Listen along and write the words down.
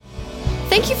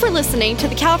Thank you for listening to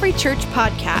the Calvary Church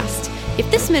podcast. If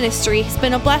this ministry has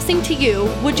been a blessing to you,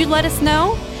 would you let us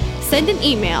know? Send an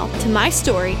email to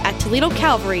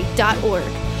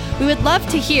mystory@toledocalvary.org. We would love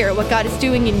to hear what God is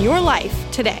doing in your life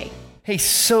today. Hey,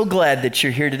 so glad that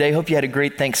you're here today. Hope you had a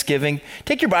great Thanksgiving.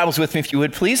 Take your Bibles with me if you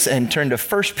would, please, and turn to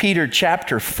 1 Peter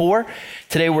chapter 4.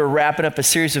 Today we're wrapping up a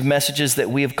series of messages that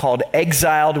we have called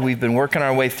Exiled. We've been working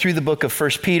our way through the book of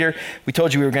 1 Peter. We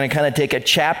told you we were going to kind of take a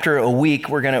chapter a week.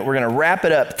 We're going to wrap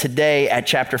it up today at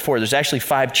chapter 4. There's actually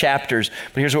 5 chapters,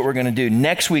 but here's what we're going to do.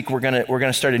 Next week we're going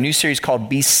to start a new series called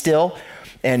Be Still.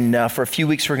 And for a few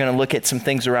weeks, we're going to look at some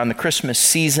things around the Christmas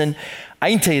season. I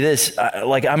can tell you this,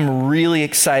 I'm really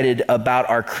excited about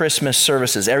our Christmas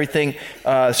services. Everything,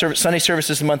 Sunday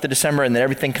services the month of December, and then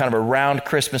everything kind of around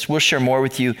Christmas. We'll share more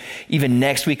with you even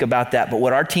next week about that. But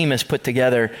what our team has put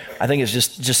together, I think is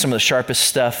just some of the sharpest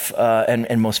stuff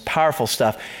and most powerful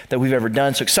stuff that we've ever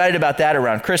done. So excited about that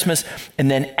around Christmas.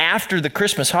 And then after the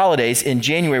Christmas holidays in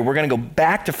January, we're going to go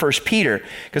back to 1 Peter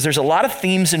because there's a lot of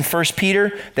themes in 1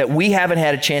 Peter that we haven't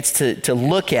had a chance to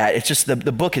look at. It's just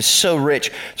the book is so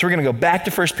rich. So we're going to go back to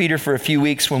 1 Peter for a few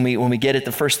weeks when we get it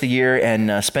the first of the year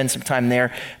and spend some time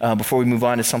there before we move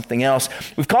on to something else.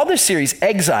 We've called this series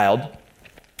Exiled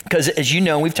because, as you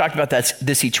know, we've talked about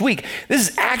this each week. This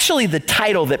is actually the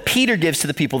title that Peter gives to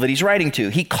the people that he's writing to.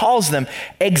 He calls them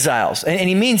exiles, and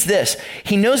he means this.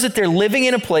 He knows that they're living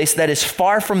in a place that is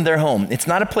far from their home. It's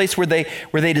not a place where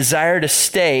they desire to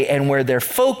stay and where their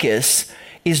focus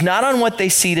is not on what they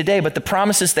see today, but the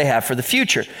promises they have for the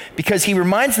future. Because he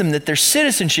reminds them that their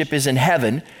citizenship is in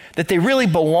heaven, that they really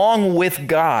belong with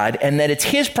God, and that it's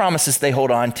his promises they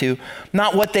hold on to,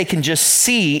 not what they can just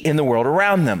see in the world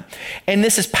around them. And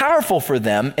this is powerful for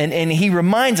them, and he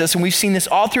reminds us, and we've seen this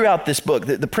all throughout this book,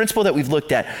 the principle that we've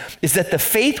looked at is that the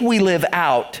faith we live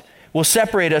out will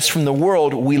separate us from the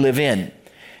world we live in.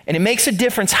 And it makes a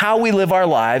difference how we live our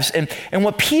lives. And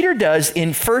what Peter does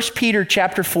in 1 Peter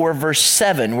chapter 4, verse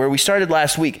 7, where we started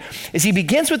last week, is he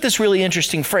begins with this really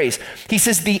interesting phrase. He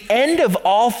says, the end of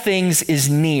all things is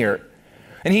near.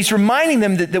 And he's reminding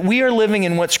them that we are living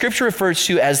in what Scripture refers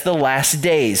to as the last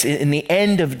days, in the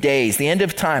end of days, the end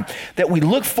of time, that we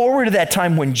look forward to that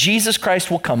time when Jesus Christ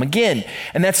will come again.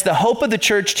 And that's the hope of the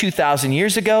church 2,000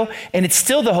 years ago, and it's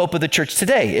still the hope of the church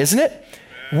today, isn't it?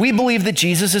 We believe that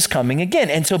Jesus is coming again.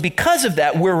 And so because of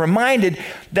that, we're reminded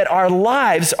that our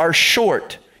lives are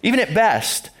short, even at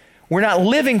best. We're not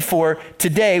living for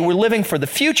today, we're living for the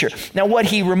future. Now, what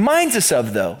he reminds us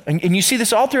of, though, and you see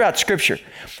this all throughout Scripture,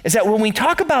 is that when we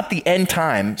talk about the end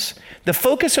times, the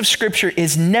focus of Scripture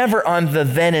is never on the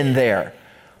then and there.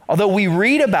 Although we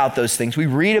read about those things, we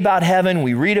read about heaven,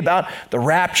 we read about the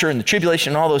rapture and the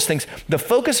tribulation and all those things, the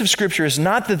focus of Scripture is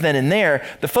not the then and there.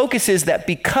 The focus is that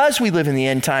because we live in the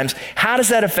end times, how does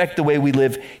that affect the way we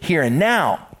live here and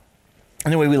now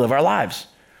and the way we live our lives?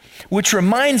 Which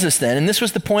reminds us then, and this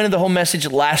was the point of the whole message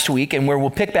last week and where we'll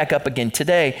pick back up again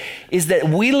today, is that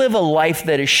we live a life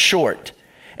that is short.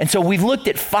 And so we've looked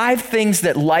at 5 things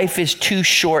that life is too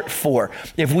short for.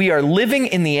 If we are living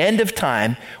in the end of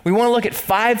time, we want to look at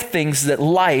 5 things that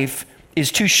life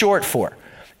is too short for.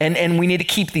 And we need to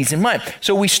keep these in mind.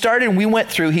 So we went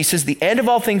through, he says, the end of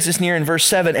all things is near in verse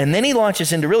 7, and then he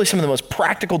launches into really some of the most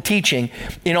practical teaching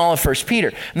in all of 1 Peter.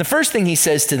 And the first thing he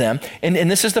says to them,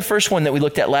 and this is the first one that we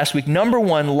looked at last week, number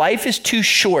 1, life is too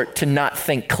short to not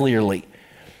think clearly.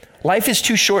 Life is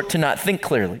too short to not think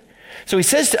clearly. So he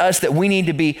says to us that we need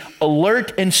to be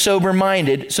alert and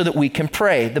sober-minded so that we can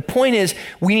pray. The point is,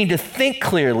 we need to think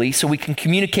clearly so we can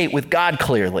communicate with God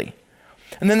clearly.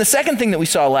 And then the second thing that we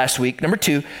saw last week, number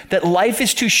 2, that life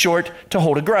is too short to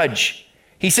hold a grudge.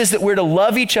 He says that we're to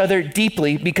love each other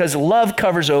deeply because love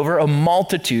covers over a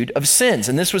multitude of sins.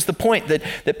 And this was the point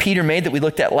that Peter made that we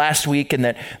looked at last week, and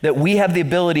that we have the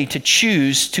ability to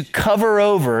choose to cover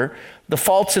over the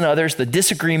faults in others, the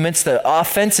disagreements, the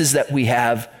offenses that we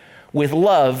have with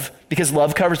love, because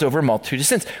love covers over a multitude of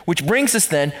sins. Which brings us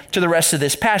then to the rest of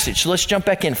this passage. So let's jump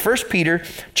back in. 1 Peter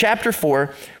chapter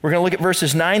 4, we're going to look at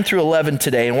verses 9 through 11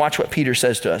 today and watch what Peter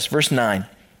says to us. Verse 9.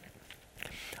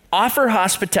 Offer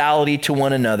hospitality to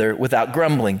one another without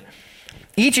grumbling.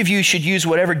 Each of you should use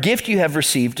whatever gift you have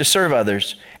received to serve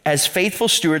others as faithful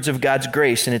stewards of God's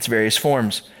grace in its various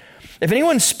forms. If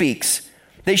anyone speaks,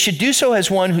 they should do so as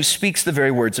one who speaks the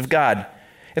very words of God.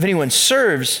 If anyone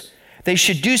serves, they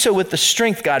should do so with the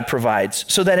strength God provides,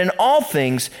 so that in all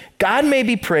things God may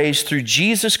be praised through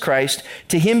Jesus Christ.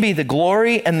 To him be the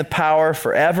glory and the power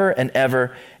forever and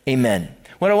ever. Amen.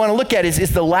 What I want to look at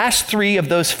is the last 3 of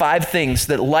those 5 things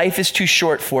that life is too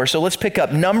short for. So let's pick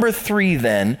up number 3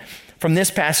 then. From this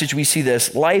passage we see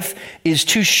this: life is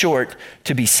too short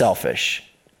to be selfish.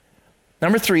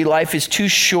 Number 3, life is too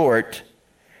short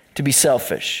to be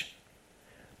selfish.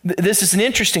 This is an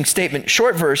interesting statement.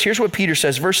 Short verse. Here's what Peter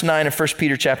says, verse 9 of 1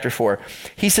 Peter chapter 4.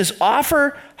 He says,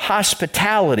 offer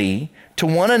hospitality to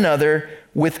one another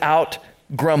without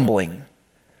grumbling.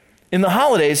 In the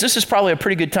holidays, this is probably a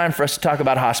pretty good time for us to talk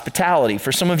about hospitality.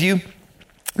 For some of you,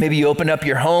 maybe you opened up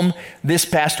your home this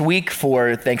past week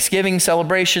for Thanksgiving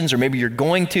celebrations, or maybe you're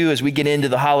going to as we get into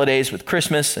the holidays with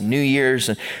Christmas and New Year's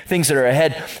and things that are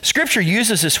ahead. Scripture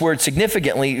uses this word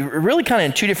significantly, really kind of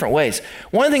in 2 different ways.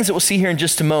 One of the things that we'll see here in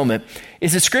just a moment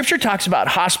is that Scripture talks about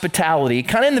hospitality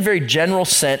kind of in the very general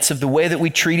sense of the way that we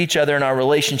treat each other in our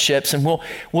relationships, and we'll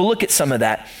look at some of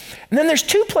that. And then there's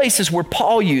 2 places where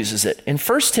Paul uses it, in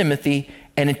 1 Timothy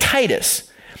and in Titus.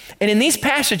 And in these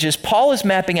passages, Paul is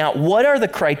mapping out what are the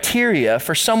criteria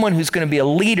for someone who's going to be a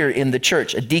leader in the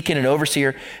church, a deacon, an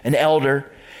overseer, an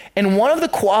elder. And one of the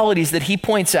qualities that he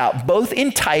points out, both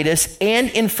in Titus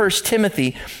and in 1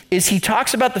 Timothy, is he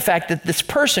talks about the fact that this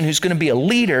person who's going to be a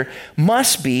leader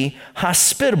must be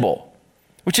hospitable,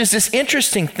 which is this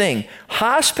interesting thing.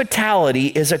 Hospitality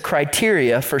is a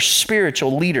criteria for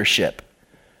spiritual leadership.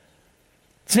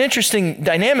 It's an interesting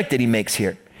dynamic that he makes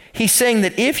here. He's saying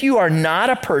that if you are not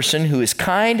a person who is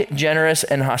kind, generous,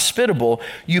 and hospitable,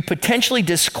 you potentially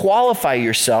disqualify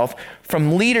yourself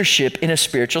from leadership in a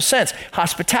spiritual sense.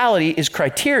 Hospitality is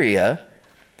criteria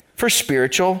for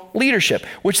spiritual leadership,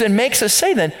 which then makes us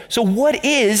say then, so what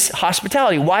is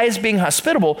hospitality? Why is being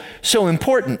hospitable so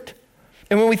important?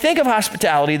 And when we think of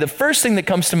hospitality, the first thing that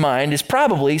comes to mind is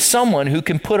probably someone who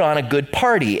can put on a good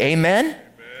party. Amen?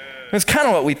 That's kind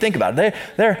of what we think about.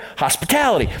 They're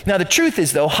hospitality. Now, the truth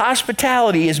is, though,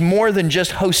 hospitality is more than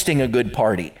just hosting a good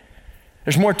party.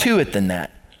 There's more to it than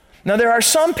that. Now, there are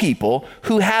some people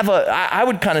who have I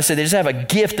would kind of say they just have a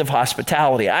gift of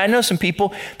hospitality. I know some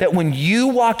people that when you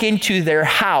walk into their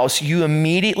house, you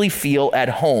immediately feel at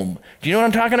home. Do you know what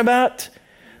I'm talking about?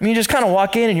 I mean, you just kind of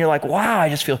walk in and you're like, wow, I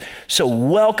just feel so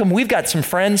welcome. We've got some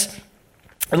friends.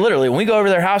 And literally, when we go over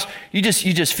to their house, you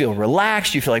just feel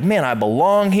relaxed. You feel like, man, I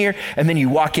belong here. And then you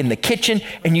walk in the kitchen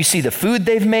and you see the food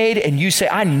they've made and you say,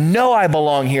 I know I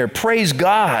belong here. Praise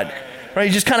God. Right?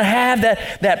 You just kind of have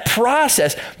that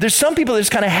process. There's some people that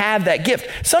just kind of have that gift.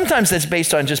 Sometimes that's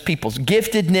based on just people's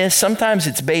giftedness. Sometimes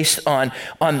it's based on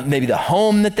maybe the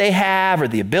home that they have or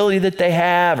the ability that they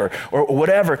have or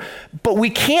whatever. But we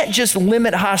can't just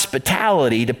limit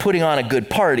hospitality to putting on a good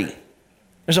party.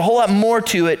 There's a whole lot more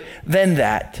to it than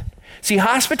that. See,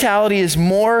 hospitality is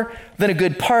more than a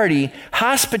good party.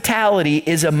 Hospitality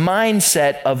is a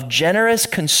mindset of generous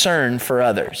concern for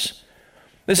others.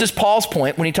 This is Paul's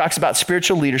point when he talks about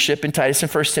spiritual leadership in Titus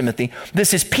and 1 Timothy.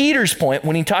 This is Peter's point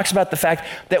when he talks about the fact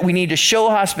that we need to show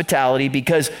hospitality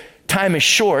because time is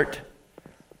short.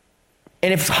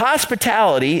 And if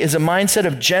hospitality is a mindset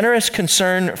of generous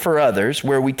concern for others,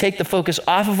 where we take the focus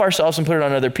off of ourselves and put it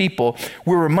on other people,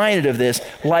 we're reminded of this.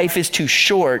 Life is too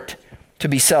short to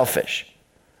be selfish.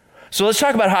 So let's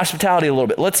talk about hospitality a little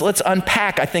bit. Let's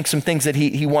unpack, I think, some things that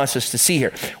he wants us to see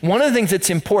here. One of the things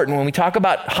that's important when we talk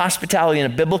about hospitality in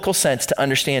a biblical sense to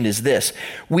understand is this.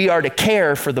 We are to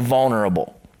care for the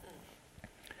vulnerable.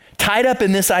 Tied up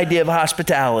in this idea of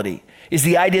hospitality is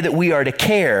the idea that we are to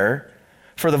care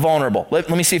for the vulnerable. Let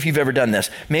me see if you've ever done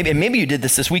this. Maybe you did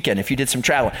this weekend if you did some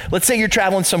traveling. Let's say you're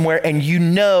traveling somewhere and you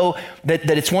know that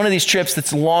it's one of these trips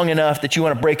that's long enough that you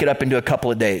want to break it up into a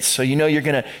couple of days. So you know you're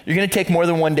gonna take more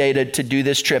than one day to do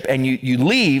this trip, and you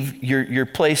leave your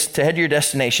place to head to your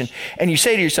destination, and you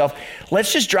say to yourself,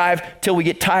 let's just drive till we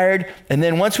get tired, and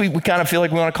then once we kind of feel like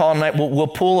we want to call it a night, we'll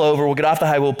pull over, we'll get off the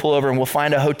highway, we'll pull over, and we'll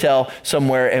find a hotel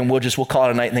somewhere, and we'll call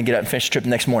it a night and then get up and finish the trip the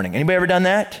next morning. Anybody ever done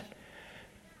that?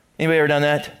 Anybody ever done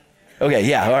that? Okay,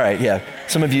 yeah, all right, yeah.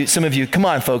 Some of you, come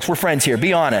on, folks, we're friends here.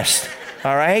 Be honest,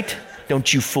 all right?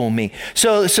 Don't you fool me.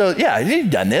 So yeah, you've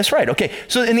done this, right? Okay,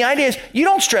 so and the idea is you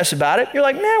don't stress about it. You're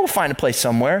like, man, we'll find a place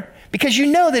somewhere. Because you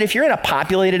know that if you're in a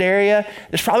populated area,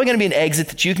 there's probably going to be an exit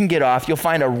that you can get off. You'll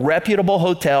find a reputable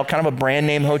hotel, kind of a brand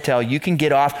name hotel. You can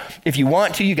get off. If you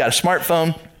want to, you got a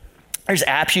smartphone. There's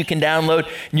apps you can download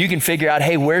and you can figure out,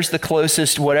 hey, where's the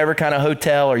closest whatever kind of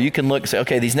hotel, or you can look and say,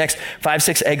 okay, these next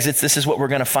 5-6 exits, this is what we're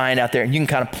going to find out there. And you can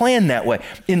kind of plan that way.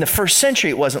 In the first century,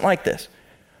 it wasn't like this.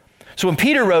 So when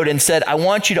Peter wrote and said, I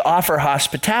want you to offer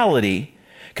hospitality,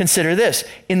 consider this.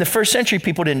 In the first century,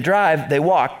 people didn't drive, they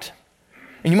walked.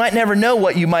 And you might never know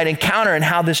what you might encounter and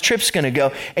how this trip's going to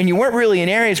go. And you weren't really in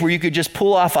areas where you could just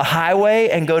pull off a highway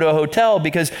and go to a hotel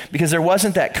because there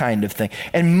wasn't that kind of thing.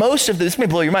 And this may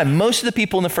blow your mind, most of the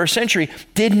people in the first century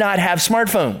did not have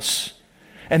smartphones.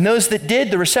 And those that did,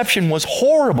 the reception was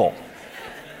horrible.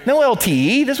 No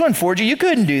LTE. This wasn't 4G. You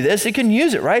couldn't do this. They couldn't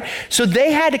use it, right? So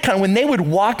they had to kind of, when they would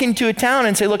walk into a town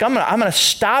and say, look, I'm gonna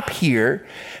stop here,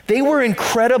 they were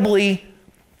incredibly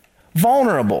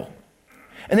vulnerable.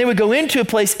 And they would go into a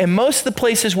place, and most of the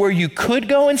places where you could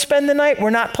go and spend the night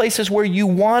were not places where you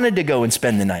wanted to go and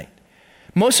spend the night.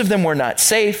 Most of them were not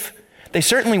safe. They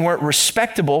certainly weren't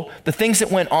respectable. The things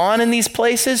that went on in these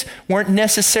places weren't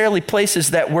necessarily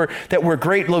places that were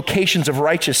great locations of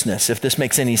righteousness, if this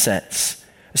makes any sense,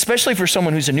 especially for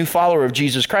someone who's a new follower of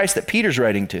Jesus Christ that Peter's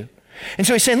writing to. And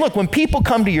so he's saying, look, when people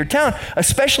come to your town,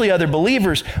 especially other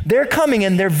believers, they're coming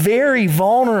and they're very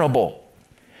vulnerable.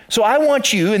 So I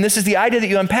want you, and this is the idea that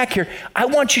you unpack here, I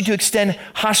want you to extend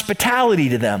hospitality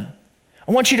to them.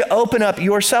 I want you to open up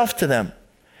yourself to them.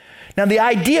 Now, the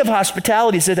idea of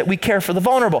hospitality is that we care for the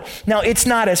vulnerable. Now, it's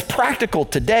not as practical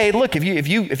today. Look, if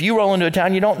you roll into a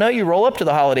town you don't know, you roll up to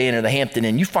the Holiday Inn or the Hampton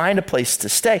Inn, you find a place to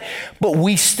stay. But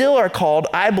we still are called,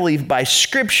 I believe, by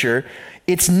Scripture,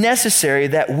 it's necessary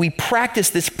that we practice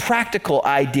this practical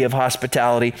idea of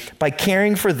hospitality by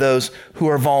caring for those who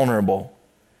are vulnerable.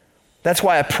 That's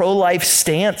why a pro-life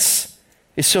stance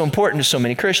is so important to so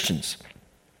many Christians.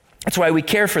 That's why we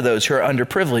care for those who are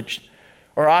underprivileged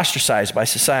or ostracized by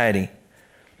society.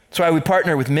 That's why we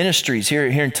partner with ministries here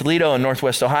in Toledo and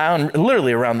Northwest Ohio and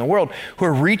literally around the world who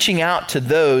are reaching out to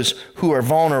those who are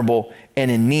vulnerable and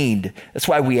in need. That's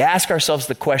why we ask ourselves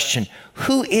the question,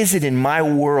 who is it in my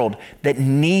world that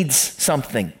needs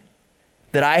something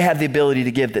that I have the ability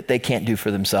to give that they can't do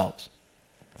for themselves?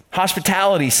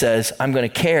 Hospitality says, I'm going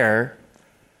to care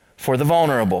for the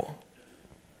vulnerable.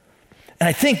 And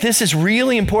I think this is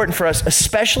really important for us,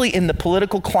 especially in the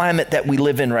political climate that we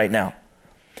live in right now.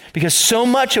 Because so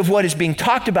much of what is being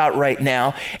talked about right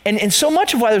now, and so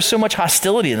much of why there's so much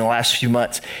hostility in the last few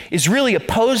months, is really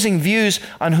opposing views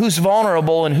on who's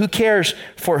vulnerable and who cares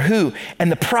for who.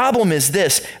 And the problem is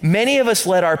this: many of us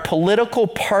let our political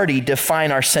party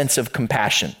define our sense of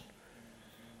compassion,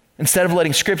 instead of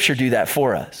letting Scripture do that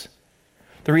for us.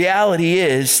 The reality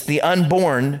is the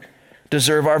unborn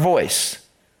deserve our voice,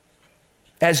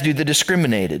 as do the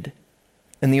discriminated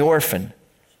and the orphan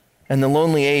and the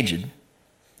lonely aged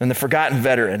and the forgotten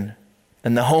veteran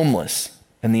and the homeless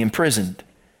and the imprisoned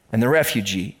and the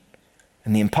refugee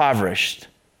and the impoverished.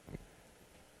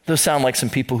 Those sound like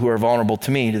some people who are vulnerable to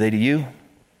me. Do they to you?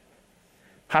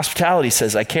 Hospitality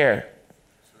says, I care.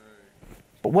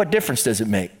 But what difference does it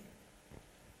make?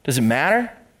 Does it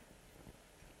matter?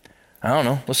 I don't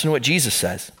know. Listen to what Jesus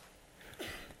says.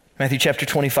 Matthew chapter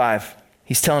 25.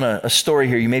 He's telling a story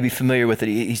here. You may be familiar with it.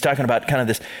 He's talking about kind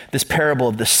of this parable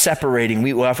of the separating.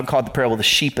 We often call it the parable of the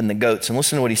sheep and the goats. And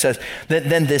listen to what he says.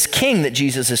 Then this king that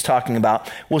Jesus is talking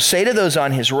about will say to those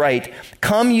on his right,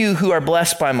 come you who are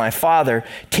blessed by my Father,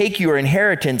 take your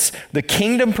inheritance, the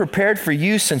kingdom prepared for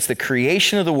you since the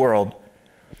creation of the world.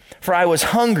 For I was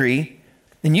hungry,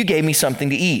 and you gave me something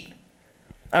to eat.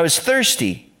 I was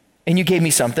thirsty, and you gave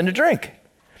me something to drink.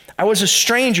 I was a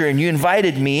stranger and you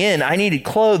invited me in. I needed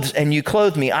clothes and you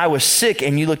clothed me. I was sick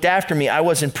and you looked after me. I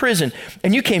was in prison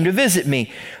and you came to visit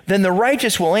me. Then the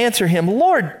righteous will answer him,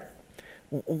 Lord,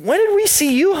 when did we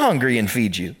see you hungry and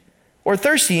feed you, or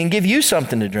thirsty and give you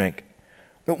something to drink?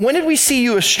 When did we see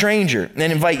you a stranger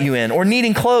and invite you in, or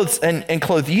needing clothes and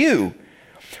clothe you?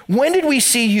 When did we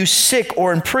see you sick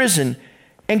or in prison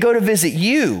and go to visit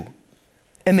you?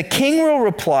 And the king will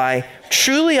reply,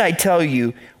 truly I tell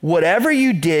you, whatever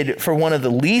you did for one of the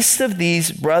least of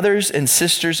these brothers and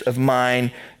sisters of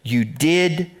mine, you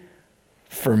did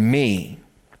for me.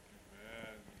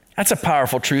 That's a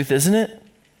powerful truth, isn't it?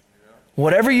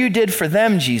 Whatever you did for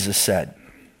them, Jesus said,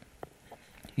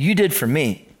 you did for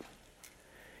me.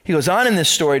 He goes on in this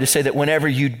story to say that whenever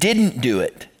you didn't do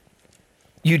it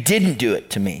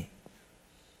to me.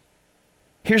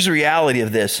 Here's the reality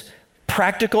of this.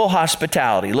 Practical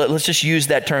hospitality, let's just use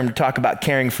that term to talk about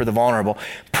caring for the vulnerable.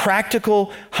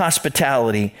 Practical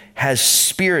hospitality has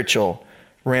spiritual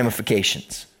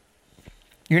ramifications.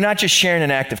 You're not just sharing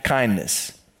an act of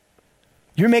kindness.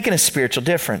 You're making a spiritual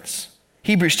difference.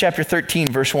 Hebrews chapter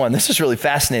 13, verse 1. This is really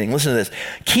fascinating. Listen to this.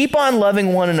 Keep on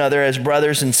loving one another as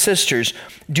brothers and sisters.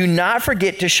 Do not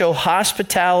forget to show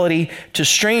hospitality to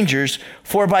strangers,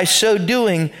 for by so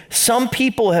doing, some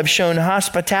people have shown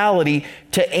hospitality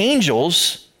to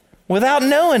angels without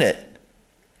knowing it.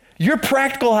 Your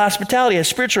practical hospitality has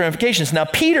spiritual ramifications. Now,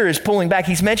 Peter is pulling back.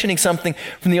 He's mentioning something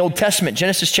from the Old Testament,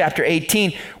 Genesis chapter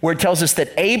 18, where it tells us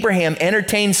that Abraham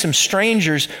entertained some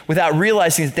strangers without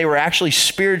realizing that they were actually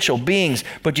spiritual beings.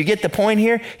 But you get the point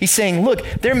here? He's saying, look,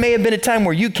 there may have been a time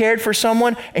where you cared for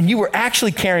someone and you were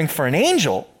actually caring for an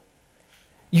angel.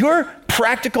 Your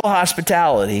practical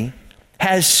hospitality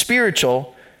has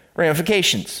spiritual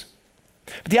ramifications.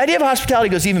 But the idea of hospitality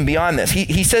goes even beyond this.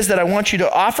 He says that I want you to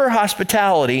offer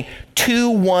hospitality to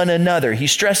one another. He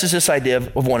stresses this idea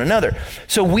of one another.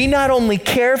 So we not only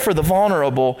care for the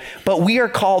vulnerable, but we are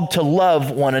called to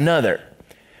love one another.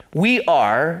 We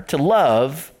are to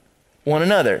love one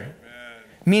another.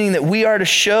 Meaning that we are to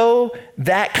show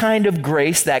that kind of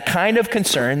grace, that kind of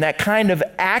concern, that kind of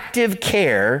active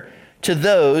care to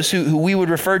those who we would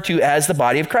refer to as the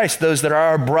body of Christ, those that are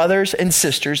our brothers and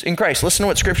sisters in Christ. Listen to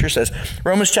what Scripture says.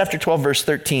 Romans chapter 12, verse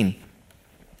 13.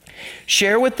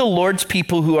 Share with the Lord's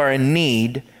people who are in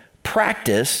need,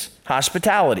 practice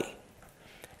hospitality.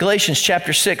 Galatians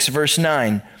chapter 6, verse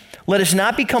 9. Let us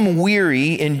not become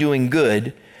weary in doing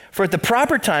good, for at the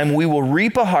proper time we will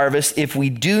reap a harvest if we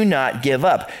do not give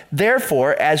up.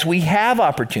 Therefore, as we have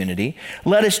opportunity,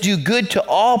 let us do good to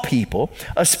all people,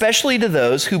 especially to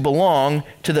those who belong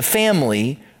to the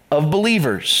family of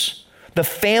believers. The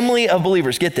family of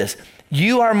believers. Get this.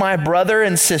 You are my brother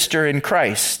and sister in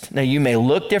Christ. Now, you may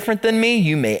look different than me.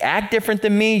 You may act different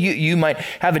than me. You might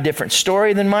have a different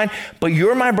story than mine. But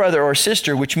you're my brother or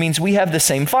sister, which means we have the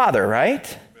same father, right?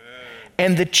 Amen.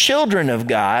 And the children of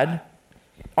God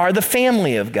are the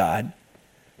family of God,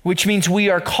 which means we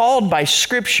are called by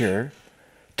Scripture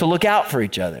to look out for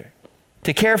each other,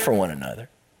 to care for one another.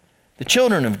 The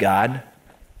children of God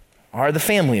are the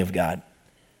family of God.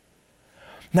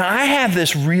 Now, I have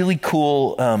this really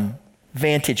cool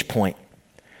vantage point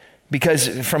because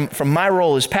from my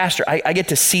role as pastor, I get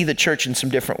to see the church in some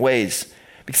different ways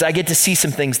because I get to see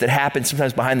some things that happen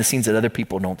sometimes behind the scenes that other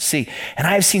people don't see. And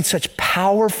I have seen such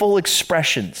powerful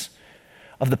expressions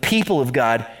of the people of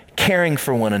God caring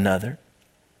for one another.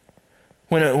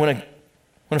 When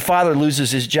a father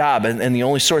loses his job and the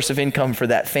only source of income for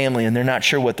that family and they're not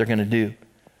sure what they're going to do,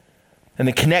 and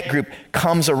the Connect group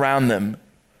comes around them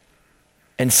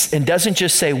and doesn't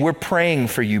just say, we're praying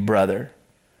for you, brother,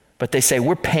 but they say,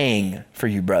 we're paying for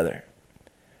you, brother.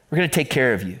 We're going to take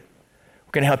care of you.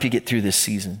 We're going to help you get through this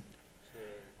season.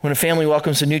 When a family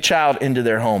welcomes a new child into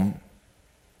their home,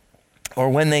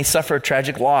 or when they suffer a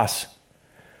tragic loss,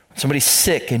 somebody's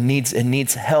sick and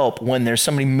needs help, when there's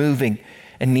somebody moving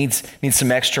and needs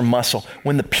some extra muscle,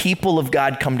 when the people of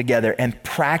God come together and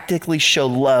practically show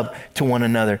love to one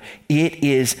another, it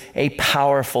is a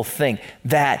powerful thing.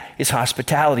 That is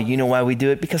hospitality. You know why we do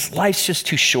it? Because life's just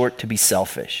too short to be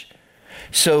selfish.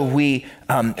 So we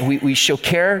show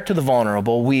care to the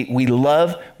vulnerable. We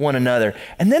love one another.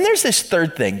 And then there's this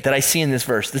third thing that I see in this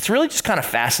verse that's really just kind of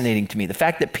fascinating to me. The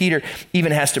fact that Peter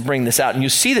even has to bring this out. And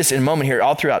you'll see this in a moment here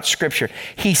all throughout Scripture.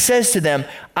 He says to them,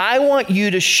 I want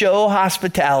you to show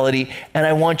hospitality and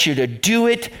I want you to do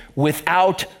it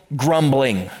without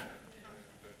grumbling.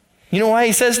 You know why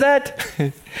he says that?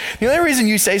 The only reason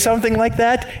you say something like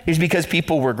that is because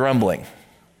people were grumbling.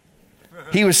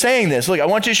 He was saying this, look, I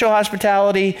want you to show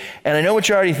hospitality, and I know what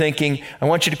you're already thinking. I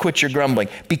want you to quit your grumbling,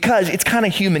 because it's kind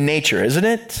of human nature, isn't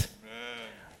it?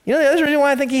 You know the other reason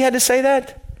why I think he had to say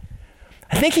that?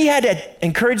 I think he had to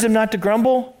encourage them not to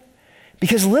grumble,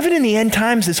 because living in the end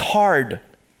times is hard.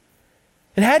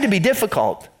 It had to be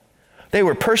difficult. They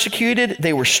were persecuted,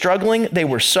 they were struggling, they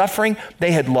were suffering,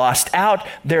 they had lost out,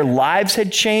 their lives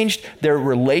had changed, their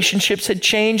relationships had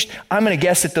changed. I'm going to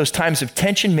guess that those times of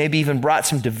tension maybe even brought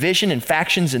some division and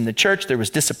factions in the church. There was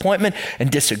disappointment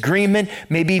and disagreement,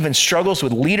 maybe even struggles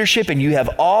with leadership, and you have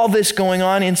all this going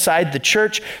on inside the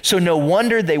church. So no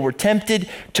wonder they were tempted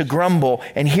to grumble.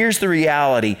 And here's the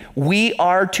reality. We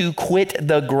are to quit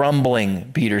the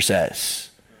grumbling, Peter says.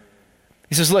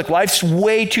 He says, look, life's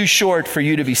way too short for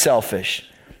you to be selfish.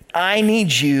 I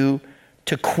need you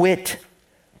to quit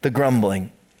the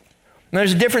grumbling. Now,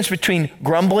 there's a difference between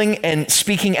grumbling and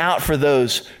speaking out for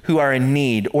those who are in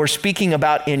need, or speaking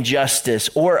about injustice,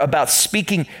 or about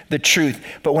speaking the truth.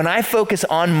 But when I focus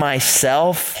on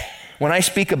myself, when I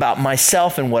speak about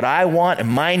myself and what I want and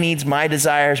my needs, my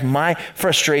desires, my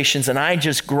frustrations, and I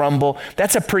just grumble,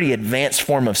 that's a pretty advanced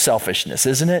form of selfishness,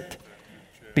 isn't it?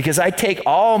 Because I take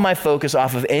all my focus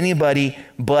off of anybody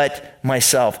but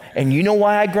myself. And you know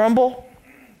why I grumble?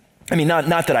 I mean, not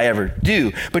that I ever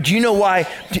do, but do you know why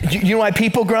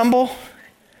people grumble?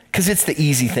 Because it's the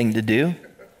easy thing to do.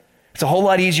 It's a whole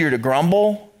lot easier to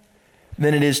grumble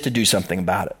than it is to do something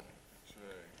about it.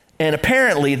 And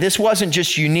apparently, this wasn't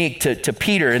just unique to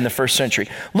Peter in the first century.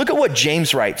 Look at what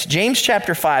James writes. James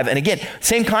chapter 5, and again,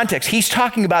 same context. He's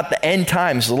talking about the end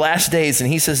times, the last days,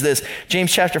 and he says this,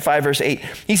 James chapter 5, verse 8.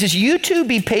 He says, you too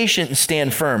be patient and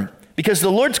stand firm, because the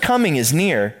Lord's coming is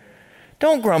near.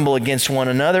 Don't grumble against one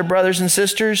another, brothers and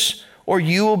sisters, or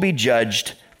you will be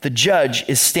judged. The judge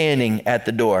is standing at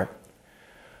the door.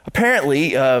 Apparently,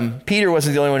 Peter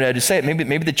wasn't the only one who had to say it.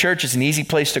 Maybe the church is an easy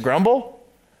place to grumble.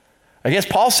 I guess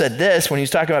Paul said this when he was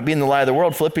talking about being the light of the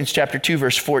world, Philippians chapter 2,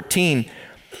 verse 14.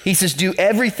 He says, do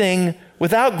everything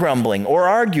without grumbling or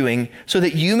arguing so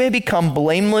that you may become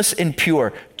blameless and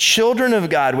pure, children of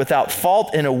God without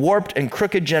fault in a warped and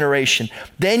crooked generation.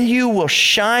 Then you will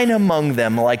shine among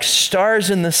them like stars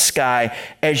in the sky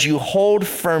as you hold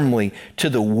firmly to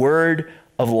the word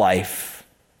of life.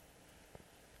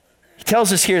 He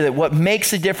tells us here that what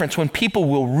makes a difference when people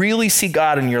will really see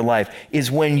God in your life is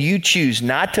when you choose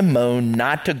not to moan,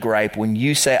 not to gripe, when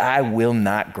you say, I will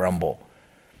not grumble.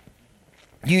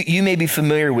 You may be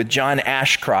familiar with John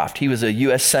Ashcroft. He was a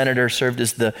U.S. senator, served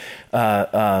as the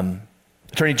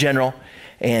attorney general.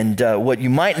 And what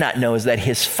you might not know is that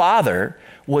his father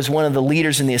was one of the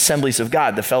leaders in the Assemblies of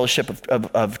God, the fellowship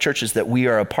of churches that we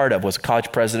are a part of, was a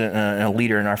college president and a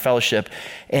leader in our fellowship.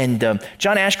 And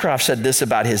John Ashcroft said this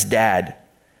about his dad.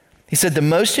 He said, the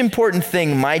most important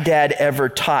thing my dad ever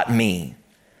taught me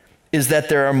is that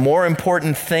there are more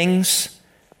important things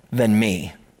than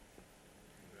me.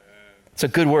 It's a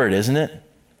good word, isn't it?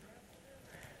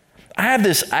 I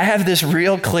have this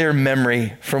real clear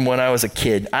memory from when I was a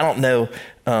kid. I don't know.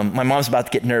 My mom's about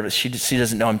to get nervous. She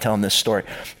doesn't know I'm telling this story.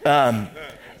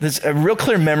 There's a real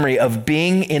clear memory of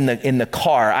being in the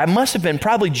car. I must have been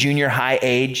probably junior high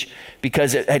age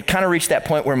because it had kind of reached that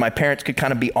point where my parents could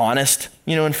kind of be honest,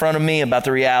 in front of me about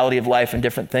the reality of life and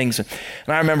different things. And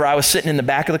I remember I was sitting in the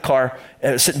back of the car,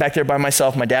 sitting back there by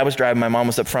myself. My dad was driving. My mom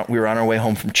was up front. We were on our way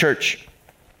home from church.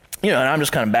 And I'm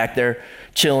just kind of back there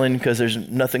chilling because there's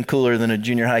nothing cooler than a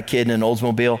junior high kid in an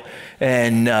Oldsmobile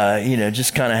and,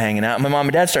 just kind of hanging out. My mom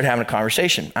and dad started having a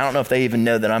conversation. I don't know if they even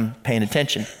know that I'm paying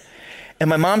attention.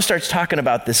 And my mom starts talking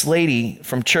about this lady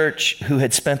from church who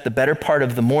had spent the better part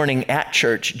of the morning at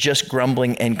church just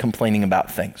grumbling and complaining about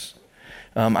things.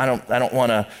 I don't want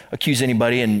to accuse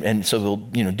anybody, and so we'll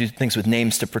do things with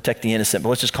names to protect the innocent, but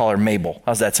let's just call her Mabel.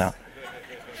 How's that sound?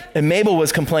 And Mabel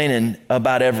was complaining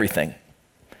about everything.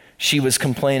 She was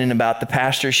complaining about the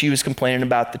pastor. She was complaining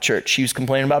about the church. She was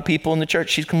complaining about people in the church.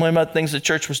 She's complaining about things the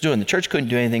church was doing. The church couldn't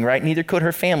do anything right, neither could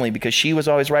her family because she was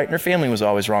always right and her family was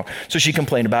always wrong. So she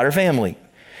complained about her family.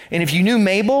 And if you knew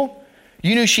Mabel,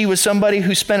 you knew she was somebody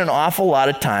who spent an awful lot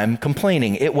of time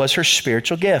complaining. It was her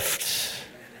spiritual gift,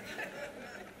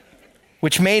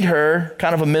 which made her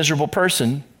kind of a miserable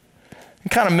person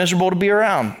and kind of miserable to be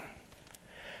around.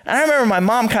 And I remember my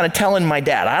mom kind of telling my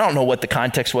dad, I don't know what the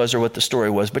context was or what the story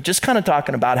was, but just kind of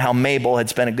talking about how Mabel had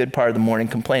spent a good part of the morning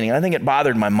complaining. And I think it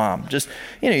bothered my mom.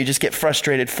 You just get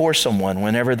frustrated for someone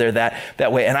whenever they're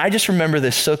that way. And I just remember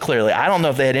this so clearly. I don't know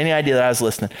if they had any idea that I was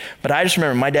listening, but I just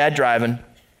remember my dad driving,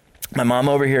 my mom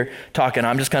over here talking.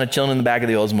 I'm just kind of chilling in the back of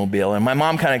the Oldsmobile. And my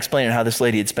mom kind of explaining how this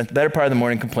lady had spent the better part of the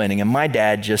morning complaining. And my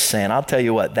dad just saying, I'll tell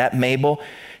you what, that Mabel,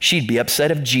 she'd be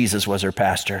upset if Jesus was her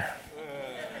pastor.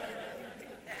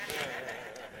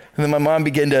 And then my mom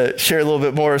began to share a little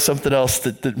bit more of something else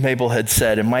that Mabel had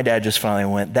said. And my dad just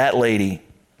finally went, that lady,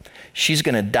 she's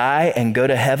going to die and go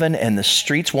to heaven and the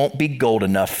streets won't be gold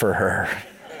enough for her.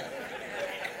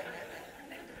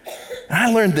 And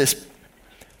I learned this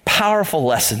powerful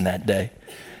lesson that day,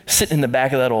 sitting in the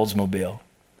back of that Oldsmobile.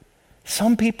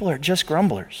 Some people are just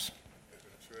grumblers.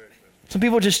 Some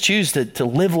people just choose to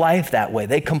live life that way.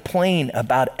 They complain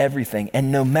about everything. And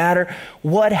no matter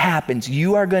what happens,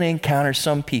 you are going to encounter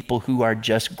some people who are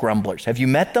just grumblers. Have you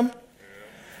met them?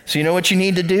 So you know what you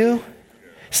need to do?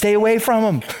 Stay away from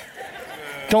them.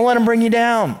 Don't let them bring you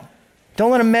down. Don't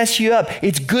let them mess you up.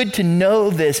 It's good to know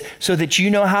this so that you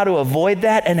know how to avoid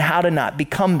that and how to not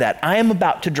become that. I am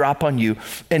about to drop on you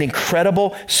an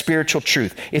incredible spiritual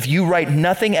truth. If you write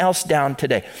nothing else down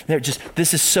today,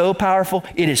 this is so powerful.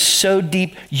 It is so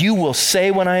deep. You will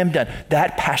say when I am done,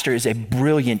 that pastor is a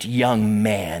brilliant young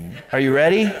man. Are you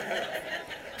ready?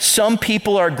 Some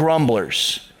people are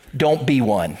grumblers. Don't be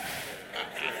one.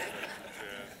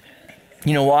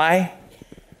 You know why?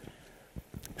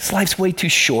 This life's way too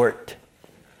short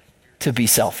to be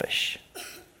selfish.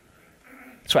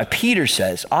 That's why Peter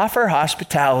says, offer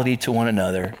hospitality to one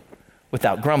another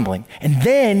without grumbling. And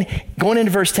then going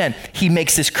into verse 10, he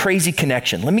makes this crazy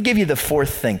connection. Let me give you the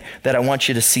fourth thing that I want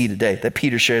you to see today that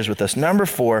Peter shares with us. Number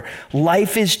 4,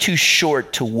 life is too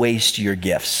short to waste your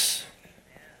gifts.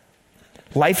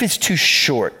 Life is too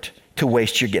short to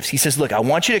waste your gifts. He says, look, I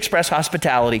want you to express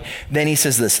hospitality. Then he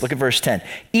says this, look at verse 10.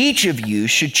 Each of you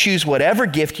should choose whatever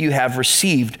gift you have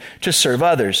received to serve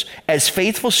others as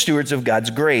faithful stewards of God's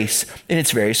grace in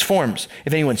its various forms.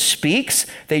 If anyone speaks,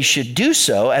 they should do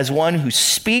so as one who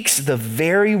speaks the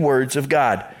very words of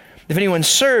God. If anyone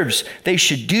serves, they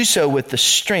should do so with the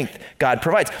strength God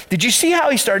provides. Did you see how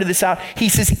he started this out? He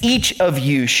says, each of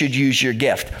you should use your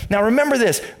gift. Now remember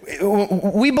this,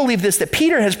 we believe this, that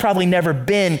Peter has probably never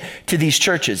been to these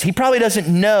churches. He probably doesn't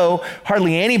know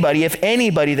hardly anybody, if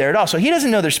anybody there at all. So he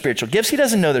doesn't know their spiritual gifts. He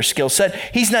doesn't know their skill set.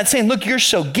 He's not saying, look, you're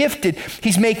so gifted.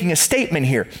 He's making a statement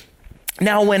here.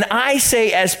 Now, when I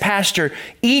say as pastor,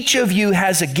 each of you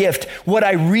has a gift, what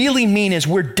I really mean is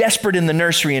we're desperate in the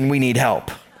nursery and we need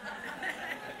help.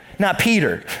 Not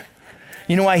Peter.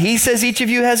 You know why he says each of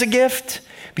you has a gift?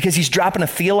 Because he's dropping a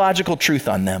theological truth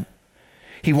on them.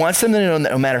 He wants them to know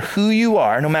that no matter who you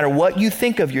are, no matter what you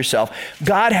think of yourself,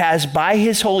 God has, by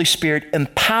his Holy Spirit,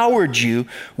 empowered you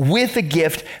with a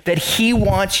gift that he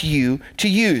wants you to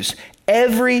use.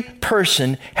 Every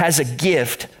person has a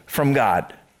gift from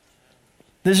God.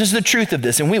 This is the truth of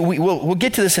this, and we'll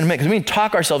get to this in a minute because we can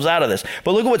talk ourselves out of this.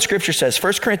 But look at what Scripture says,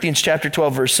 1 Corinthians chapter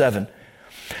 12, verse 7.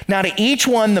 Now to each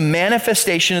one, the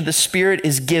manifestation of the Spirit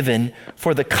is given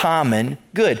for the common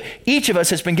good. Each of us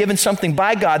has been given something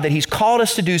by God that he's called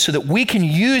us to do so that we can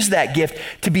use that gift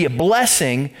to be a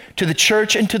blessing to the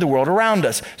church and to the world around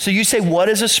us. So you say, what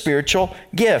is a spiritual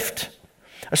gift?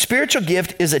 A spiritual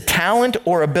gift is a talent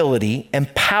or ability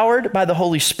empowered by the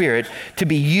Holy Spirit to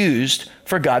be used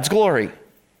for God's glory.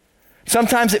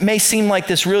 Sometimes it may seem like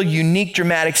this real unique,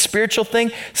 dramatic spiritual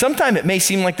thing. Sometimes it may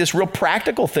seem like this real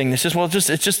practical thing. This is,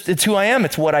 it's who I am.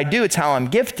 It's what I do. It's how I'm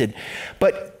gifted.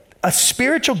 But a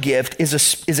spiritual gift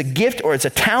is a gift, or it's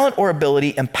a talent or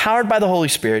ability empowered by the Holy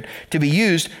Spirit to be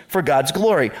used for God's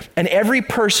glory. And every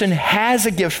person has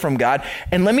a gift from God.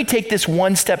 And let me take this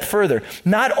one step further.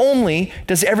 Not only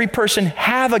does every person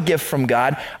have a gift from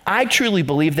God, I truly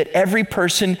believe that every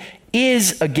person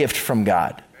is a gift from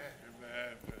God.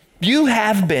 You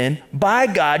have been, by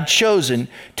God, chosen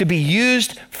to be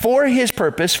used for his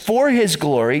purpose, for his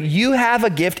glory. You have a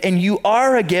gift, and you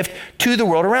are a gift to the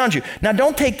world around you. Now,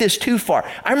 don't take this too far.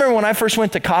 I remember when I first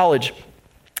went to college,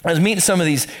 I was meeting some of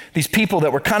these people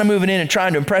that were kind of moving in and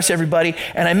trying to impress everybody,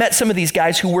 and I met some of these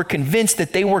guys who were convinced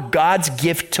that they were God's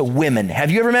gift to women. Have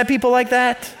you ever met people like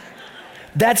that?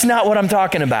 That's not what I'm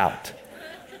talking about.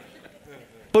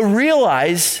 But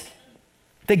realize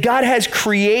that God has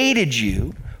created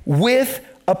you with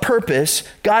a purpose.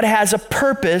 God has a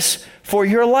purpose for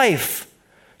your life.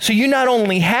 So you not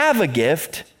only have a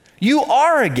gift, you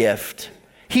are a gift.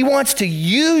 He wants to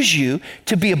use you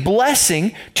to be a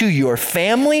blessing to your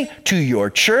family, to your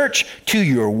church, to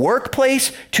your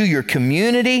workplace, to your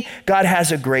community. God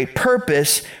has a great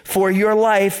purpose for your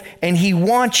life, and he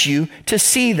wants you to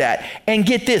see that. And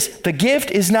get this, the gift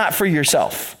is not for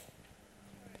yourself.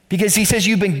 Because he says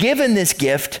you've been given this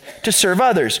gift to serve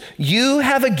others. You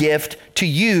have a gift to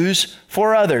use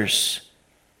for others.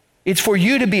 It's for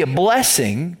you to be a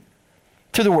blessing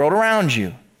to the world around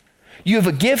you. You have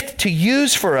a gift to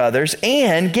use for others,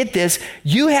 and get this,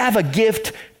 you have a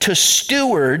gift to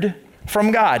steward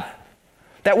from God.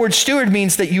 That word steward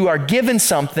means that you are given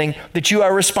something that you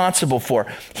are responsible for.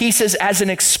 He says, as an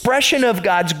expression of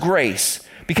God's grace,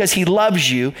 because he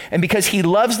loves you and because he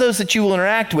loves those that you will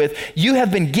interact with, you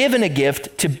have been given a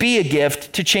gift to be a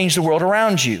gift to change the world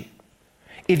around you.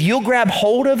 If you'll grab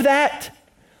hold of that,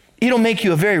 it'll make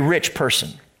you a very rich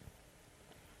person.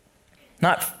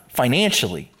 Not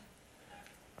financially,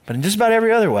 but in just about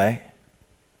every other way.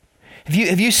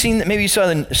 Have you seen that? Maybe you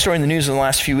saw the story in the news in the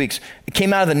last few weeks. It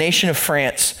came out of the nation of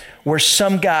France where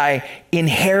some guy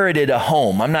inherited a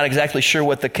home. I'm not exactly sure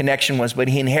what the connection was, but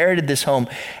he inherited this home,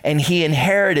 and he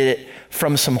inherited it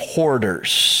from some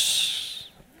hoarders.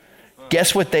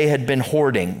 Guess what they had been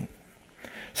hoarding?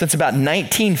 Since about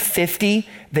 1950,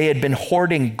 they had been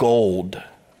hoarding gold,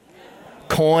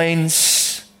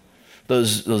 coins,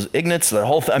 those ingots, the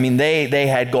whole thing. I mean, they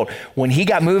had gold. When he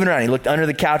got moving around, he looked under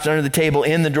the couch, under the table,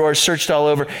 in the drawers, searched all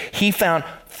over. He found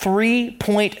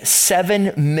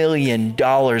 $3.7 million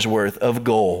worth of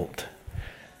gold.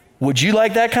 Would you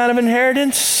like that kind of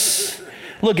inheritance?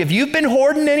 Look, if you've been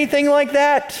hoarding anything like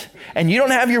that and you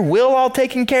don't have your will all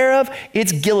taken care of,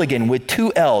 it's Gilligan with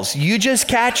 2 L's. You just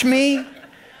catch me?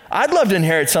 I'd love to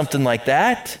inherit something like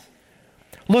that.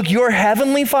 Look, your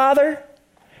heavenly Father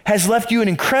has left you an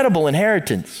incredible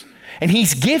inheritance. And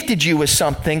he's gifted you with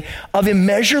something of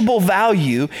immeasurable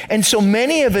value. And so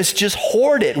many of us just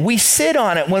hoard it. We sit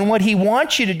on it when what he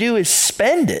wants you to do is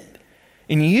spend it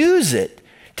and use it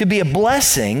to be a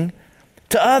blessing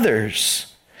to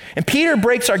others. And Peter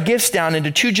breaks our gifts down into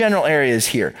 2 general areas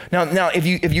here. Now,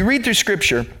 if you read through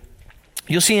Scripture,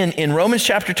 You'll see in Romans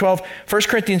chapter 12, 1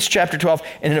 Corinthians chapter 12,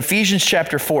 and in Ephesians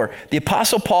chapter 4, the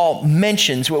Apostle Paul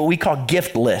mentions what we call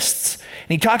gift lists. And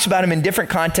he talks about them in different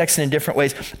contexts and in different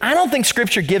ways. I don't think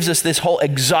Scripture gives us this whole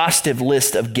exhaustive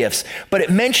list of gifts, but it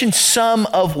mentions some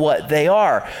of what they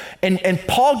are. And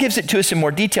Paul gives it to us in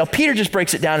more detail. Peter just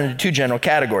breaks it down into two general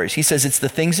categories. He says it's the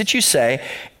things that you say,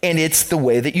 and it's the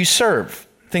way that you serve.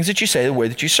 Things that you say, the way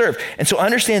that you serve. And so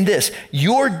understand this,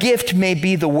 your gift may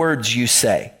be the words you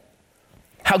say.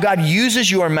 How God uses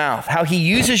your mouth, how he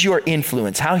uses your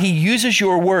influence, how he uses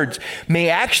your words may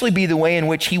actually be the way in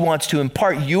which he wants to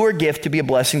impart your gift to be a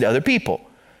blessing to other people.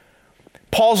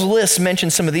 Paul's list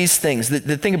mentions some of these things.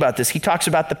 The thing about this, he talks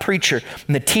about the preacher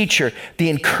and the teacher, the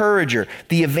encourager,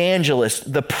 the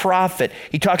evangelist, the prophet.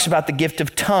 He talks about the gift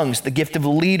of tongues, the gift of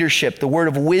leadership, the word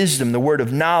of wisdom, the word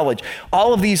of knowledge.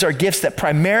 All of these are gifts that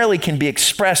primarily can be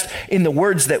expressed in the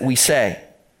words that we say.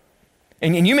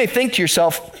 And you may think to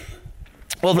yourself,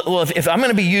 well, if I'm going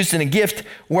to be used in a gift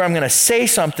where I'm going to say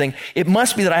something, it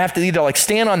must be that I have to either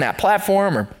stand on that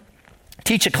platform or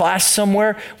teach a class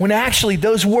somewhere, when actually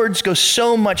those words go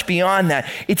so much beyond that.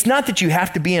 It's not that you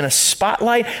have to be in a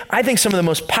spotlight. I think some of the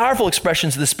most powerful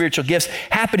expressions of the spiritual gifts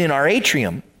happen in our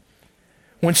atrium.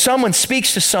 When someone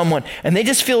speaks to someone and they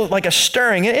just feel like a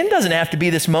stirring, it doesn't have to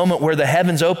be this moment where the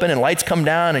heavens open and lights come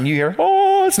down and you hear,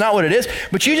 oh, it's not what it is.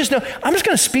 But you just know, I'm just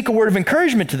going to speak a word of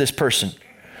encouragement to this person.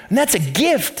 And that's a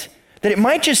gift that it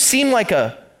might just seem like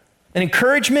an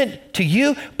encouragement to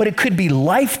you, but it could be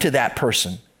life to that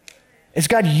person as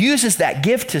God uses that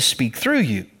gift to speak through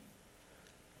you.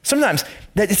 Sometimes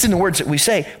it's in the words that we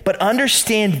say, but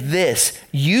understand this,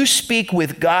 you speak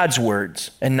with God's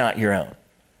words and not your own.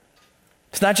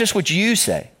 It's not just what you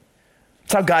say.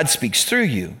 It's how God speaks through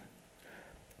you.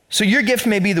 So your gift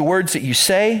may be the words that you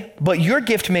say, but your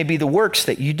gift may be the works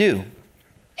that you do.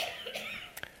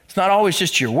 It's not always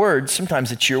just your words.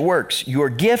 Sometimes it's your works. Your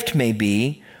gift may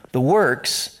be the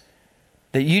works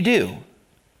that you do.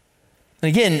 And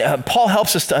again, Paul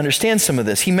helps us to understand some of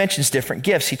this. He mentions different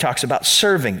gifts. He talks about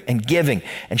serving and giving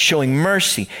and showing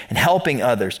mercy and helping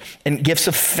others and gifts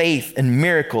of faith and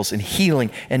miracles and healing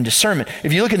and discernment.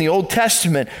 If you look in the Old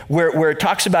Testament where it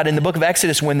talks about in the book of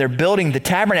Exodus when they're building the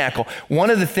tabernacle, one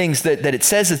of the things that it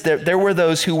says is that there were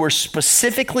those who were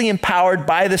specifically empowered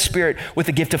by the Spirit with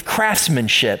the gift of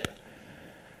craftsmanship.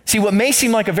 See, what may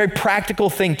seem like a very practical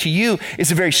thing to you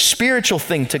is a very spiritual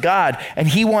thing to God, and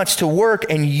he wants to work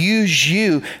and use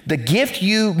you. The gift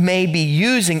you may be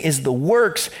using is the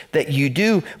works that you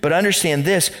do, but understand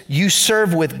this, you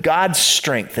serve with God's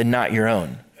strength and not your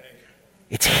own.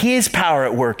 It's his power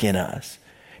at work in us.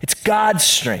 It's God's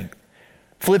strength.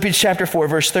 Philippians chapter 4,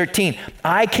 verse 13,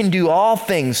 I can do all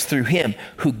things through him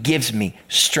who gives me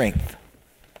strength.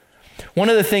 One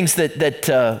of the things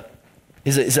that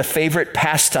is a favorite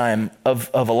pastime of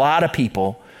a lot of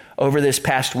people over this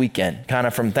past weekend, kind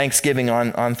of from Thanksgiving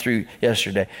on through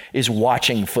yesterday, is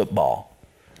watching football.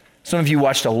 Some of you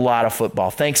watched a lot of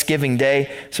football. Thanksgiving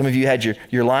Day, some of you had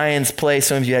your Lions play,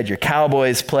 some of you had your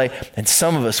Cowboys play, and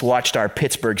some of us watched our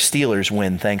Pittsburgh Steelers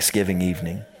win Thanksgiving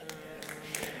evening.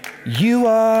 You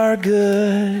are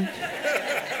good.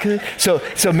 Good. So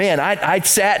man, I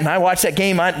sat and I watched that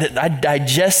game. I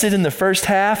digested in the first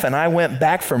half and I went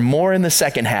back for more in the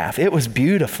second half. It was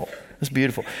beautiful. It was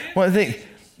beautiful. One of the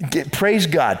things, praise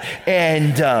God.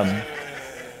 And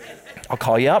I'll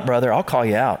call you out, brother. I'll call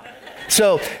you out.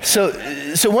 So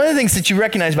one of the things that you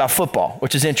recognize about football,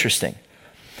 which is interesting,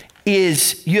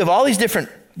 is you have all these different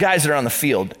guys that are on the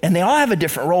field and they all have a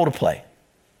different role to play.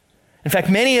 In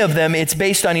fact, many of them, it's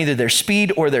based on either their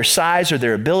speed or their size or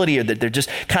their ability or that they're just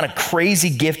kind of crazy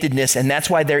giftedness, and that's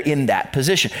why they're in that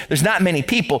position. There's not many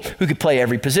people who could play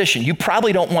every position. You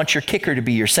probably don't want your kicker to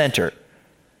be your center.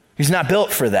 He's not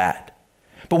built for that.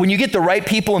 But when you get the right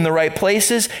people in the right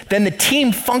places, then the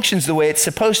team functions the way it's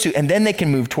supposed to, and then they can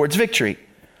move towards victory.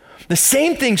 The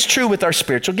same thing's true with our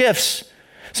spiritual gifts.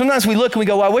 Sometimes we look and we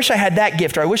go, well, I wish I had that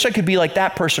gift, or I wish I could be like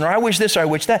that person, or I wish this, or I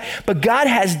wish that. But God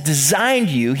has designed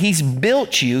you. He's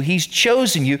built you. He's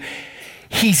chosen you.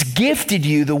 He's gifted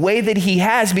you the way that he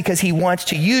has because he wants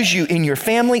to use you in your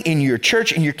family, in your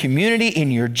church, in your community,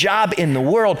 in your job, in the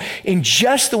world, in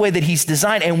just the way that he's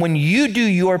designed. And when you do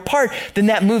your part, then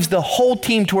that moves the whole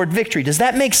team toward victory. Does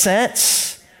that make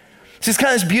sense? So it's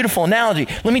kind of this beautiful analogy.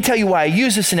 Let me tell you why I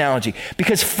use this analogy.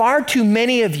 Because far too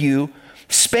many of you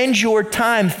spend your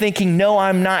time thinking, no,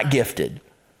 I'm not gifted.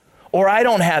 or I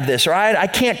don't have this, or I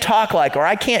can't talk like, or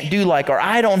I can't do like, or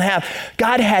I don't have.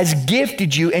 God has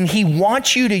gifted you, and he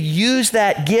wants you to use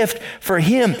that gift for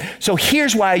him. So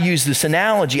here's why I use this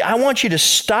analogy. I want you to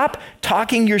stop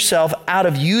talking yourself out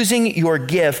of using your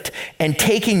gift and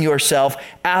taking yourself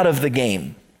out of the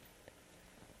game.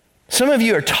 Some of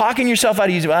you are talking yourself out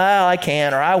of using, well, I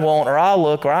can't, or I won't, or I'll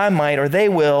look, or I might, or they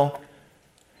will.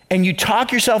 And you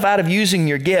talk yourself out of using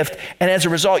your gift, and as a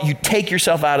result, you take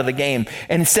yourself out of the game.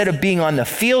 And instead of being on the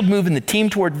field moving the team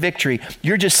toward victory,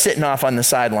 you're just sitting off on the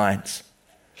sidelines,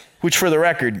 which for the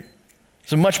record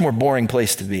is a much more boring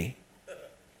place to be.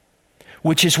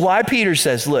 Which is why Peter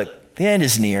says, look, the end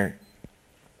is near.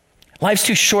 Life's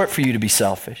too short for you to be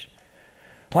selfish.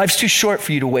 Life's too short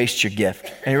for you to waste your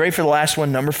gift. And you ready for the last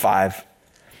one, number 5?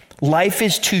 Life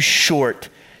is too short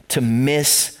to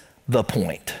miss the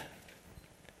point.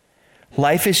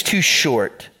 Life is too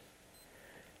short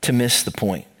to miss the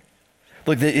point.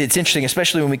 Look, it's interesting,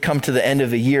 especially when we come to the end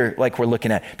of a year like we're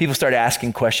looking at. People start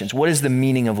asking questions. What is the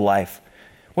meaning of life?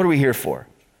 What are we here for?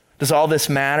 Does all this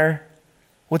matter?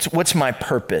 What's my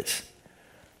purpose?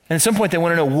 And at some point they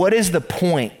want to know, what is the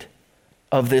point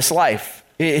of this life?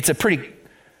 It's a pretty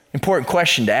important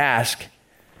question to ask.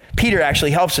 Peter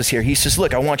actually helps us here. He says,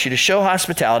 look, I want you to show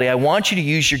hospitality. I want you to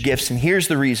use your gifts. And here's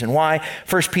the reason why.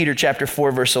 1 Peter chapter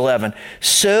 4, verse 11.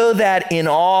 So that in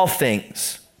all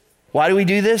things, why do we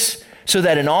do this? So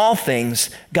that in all things,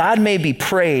 God may be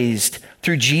praised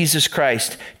through Jesus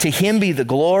Christ. To him be the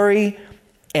glory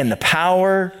and the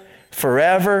power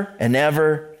forever and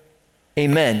ever.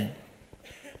 Amen.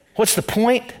 What's the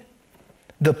point?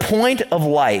 The point of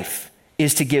life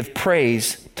is to give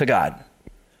praise to God.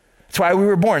 It's why we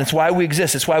were born. It's why we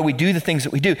exist. It's why we do the things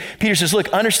that we do. Peter says, look,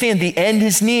 understand the end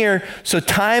is near, so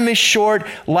time is short.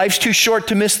 Life's too short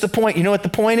to miss the point. You know what the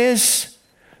point is?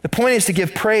 The point is to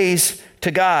give praise to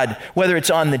God, whether it's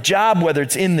on the job, whether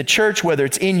it's in the church, whether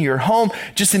it's in your home,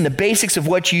 just in the basics of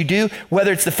what you do,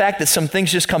 whether it's the fact that some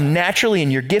things just come naturally and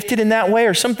you're gifted in that way,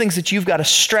 or some things that you've got to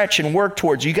stretch and work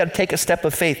towards. You got to take a step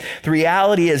of faith. The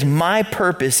reality is my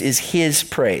purpose is his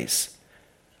praise.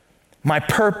 My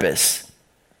purpose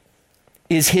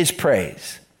is his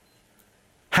praise.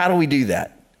 How do we do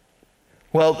that?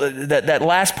 Well, that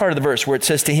last part of the verse where it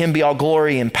says to him be all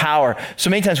glory and power. So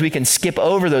many times we can skip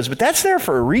over those, but that's there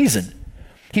for a reason.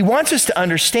 He wants us to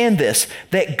understand this,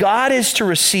 that God is to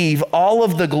receive all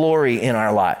of the glory in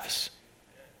our lives.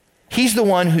 He's the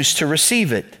one who's to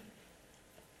receive it.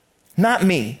 Not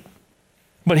me,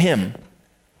 but him.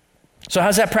 So how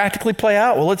does that practically play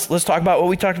out? Well, let's talk about what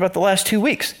we talked about the last 2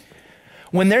 weeks.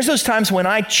 When there's those times when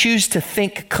I choose to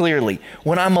think clearly,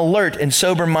 when I'm alert and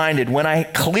sober-minded, when I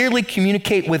clearly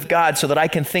communicate with God so that I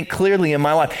can think clearly in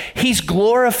my life, he's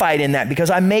glorified in that because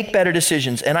I make better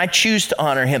decisions and I choose to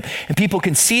honor him. And people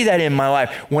can see that in my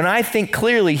life. When I think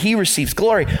clearly, he receives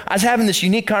glory. I was having this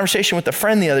unique conversation with a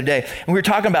friend the other day, and we were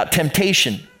talking about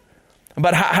temptation.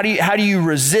 About how do you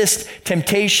resist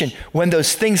temptation when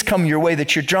those things come your way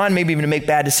that you're drawn maybe even to make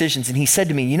bad decisions. And he said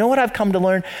to me, you know what I've come to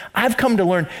learn? I've come to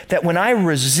learn that when I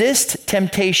resist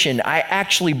temptation, I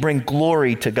actually bring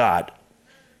glory to God.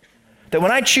 That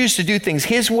when I choose to do things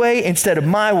his way instead of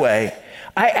my way,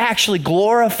 I actually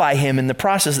glorify him in the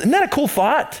process. Isn't that a cool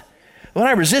thought? When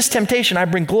I resist temptation, I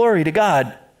bring glory to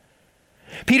God.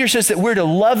 Peter says that we're to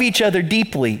love each other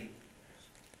deeply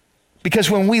because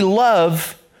when we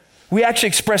love, we actually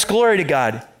express glory to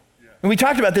God. And we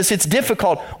talked about this, it's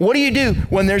difficult. What do you do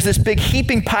when there's this big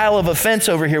heaping pile of offense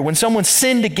over here, when someone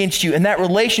sinned against you and that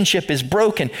relationship is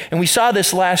broken? And we saw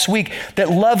this last week, that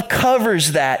love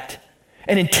covers that.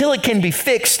 And until it can be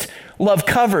fixed, love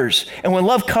covers. And when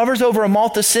love covers over a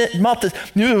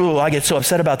I get so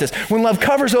upset about this. When love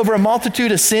covers over a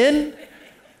multitude of sin,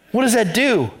 what does that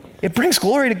do? It brings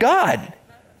glory to God.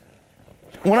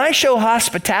 When I show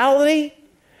hospitality,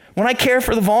 when I care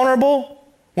for the vulnerable,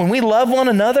 when we love one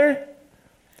another,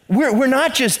 we're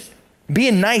not just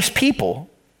being nice people.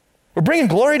 We're bringing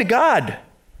glory to God.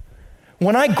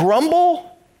 When I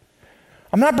grumble,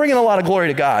 I'm not bringing a lot of glory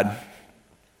to God.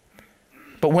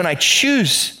 But when I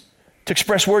choose to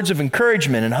express words of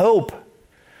encouragement and hope,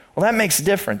 well, that makes a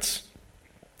difference.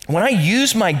 When I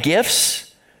use my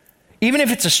gifts, even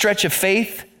if it's a stretch of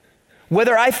faith,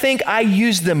 whether I think I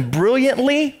use them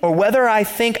brilliantly or whether I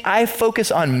think I focus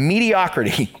on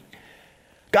mediocrity,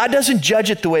 God doesn't judge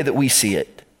it the way that we see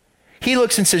it. He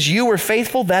looks and says, you were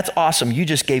faithful, that's awesome, you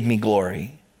just gave me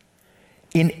glory.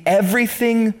 In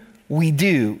everything we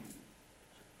do,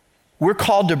 we're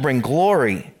called to bring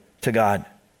glory to God.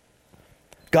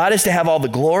 God is to have all the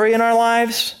glory in our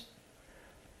lives,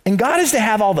 and God is to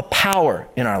have all the power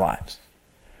in our lives.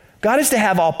 God is to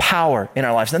have all power in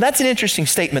our lives. Now that's an interesting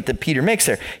statement that Peter makes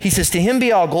there. He says, to him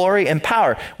be all glory and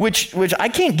power, which I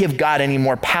can't give God any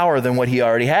more power than what he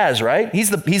already has, right? He's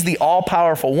the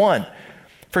all-powerful one.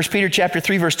 1 Peter chapter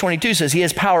 3, verse 22 says he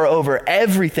has power over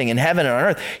everything in heaven and on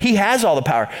earth. He has all the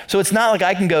power. So it's not like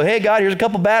I can go, hey, God, here's a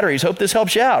couple batteries. Hope this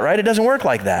helps you out, right? It doesn't work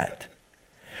like that.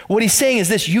 What he's saying is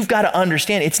this: you've got to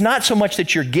understand, it's not so much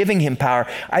that you're giving him power.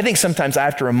 I think sometimes I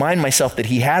have to remind myself that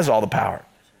he has all the power.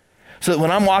 So that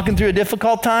when I'm walking through a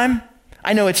difficult time,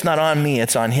 I know it's not on me,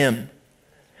 it's on him.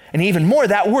 And even more,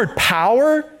 that word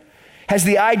power has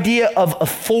the idea of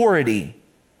authority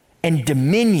and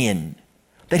dominion,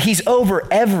 that he's over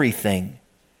everything,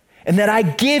 and that I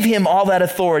give him all that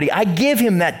authority. I give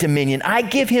him that dominion. I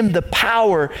give him the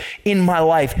power in my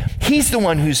life. He's the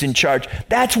one who's in charge.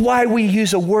 That's why we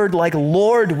use a word like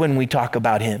Lord when we talk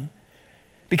about him,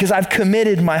 because I've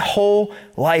committed my whole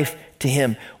life to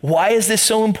him. Why is this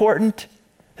so important?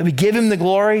 That we give him the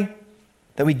glory,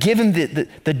 that we give him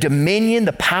the dominion,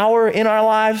 the power in our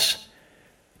lives.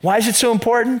 Why is it so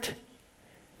important?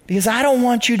 Because I don't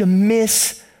want you to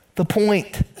miss the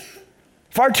point.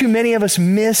 Far too many of us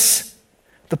miss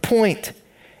the point.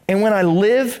 And when I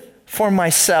live for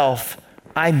myself,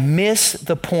 I miss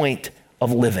the point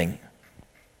of living.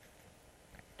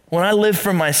 When I live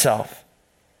for myself,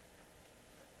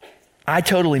 I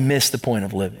totally miss the point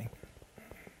of living.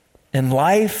 And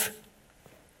life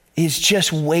is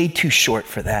just way too short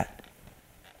for that.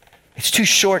 It's too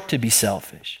short to be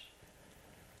selfish.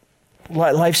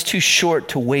 Life's too short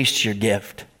to waste your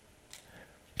gift.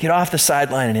 Get off the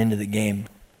sideline and into the game.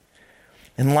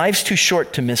 And life's too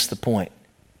short to miss the point.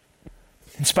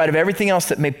 In spite of everything else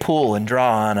that may pull and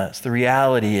draw on us, the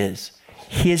reality is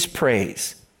his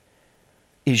praise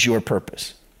is your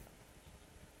purpose.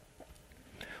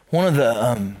 One of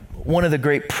the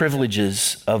great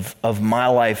privileges of my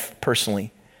life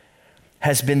personally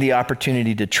has been the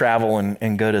opportunity to travel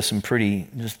and go to some pretty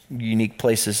just unique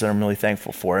places that I'm really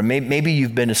thankful for. And maybe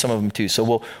you've been to some of them too. So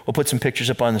we'll put some pictures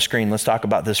up on the screen. Let's talk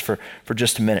about this for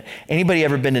just a minute. Anybody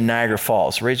ever been to Niagara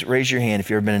Falls? Raise your hand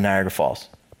if you've ever been to Niagara Falls.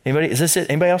 Anybody? Is this it?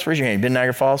 Anybody else? Raise your hand. You been to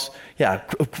Niagara Falls? Yeah,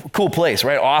 cool place,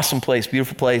 right? Awesome place,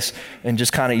 beautiful place. And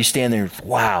just kind of, you stand there,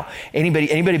 wow.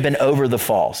 Anybody been over the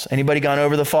falls? Anybody gone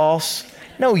over the falls?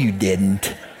 No, you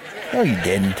didn't. No, you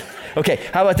didn't. Okay,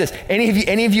 how about this? Any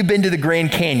of you been to the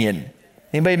Grand Canyon?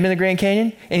 Anybody been to the Grand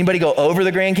Canyon? Anybody go over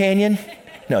the Grand Canyon?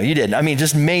 No, you didn't. I mean,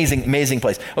 just amazing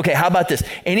place. Okay, how about this?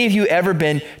 Any of you ever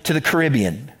been to the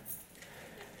Caribbean?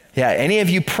 Yeah, any of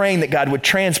you praying that God would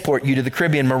transport you to the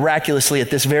Caribbean miraculously at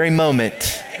this very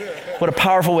moment? What a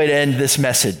powerful way to end this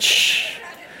message.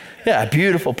 Yeah,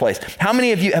 beautiful place. How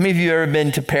many of you ever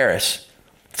been to Paris?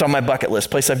 It's on my bucket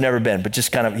list, place I've never been, but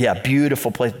just kind of, yeah, beautiful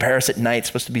place. Paris at night,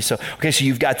 supposed to be so, okay, so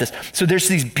you've got this. So there's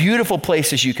these beautiful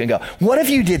places you can go. What if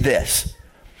you did this?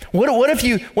 What if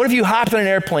you hopped on an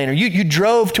airplane or you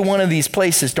drove to one of these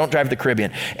places, don't drive to the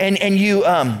Caribbean, and you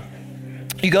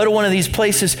go to one of these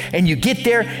places and you get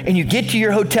there and you get to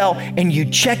your hotel and you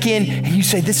check in and you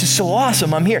say, this is so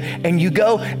awesome, I'm here. And you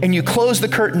go and you close the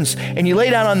curtains and you lay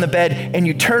down on the bed and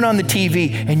you turn on the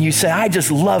TV and you say, I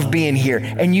just love being here.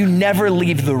 And you never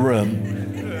leave the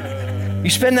room. You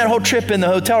spend that whole trip in the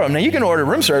hotel room. Now you can order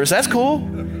room service, that's cool.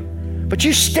 But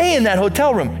you stay in that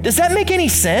hotel room. Does that make any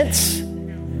sense?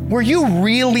 Were you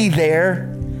really there?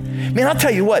 Man, I'll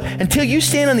tell you what, until you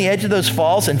stand on the edge of those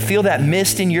falls and feel that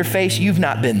mist in your face, you've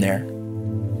not been there.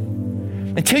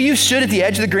 Until you stood at the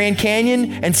edge of the Grand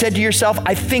Canyon and said to yourself,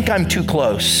 I think I'm too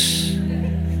close.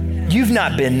 You've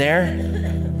not been there.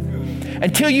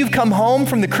 Until you've come home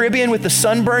from the Caribbean with the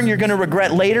sunburn you're going to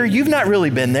regret later, you've not really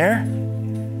been there.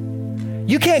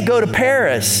 You can't go to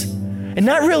Paris and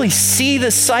not really see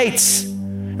the sights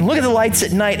and look at the lights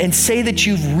at night and say that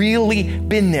you've really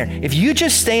been there. If you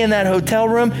just stay in that hotel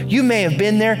room, you may have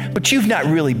been there, but you've not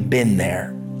really been there.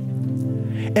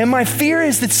 And my fear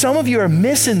is that some of you are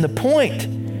missing the point.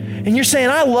 And you're saying,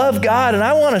 I love God and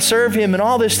I want to serve him and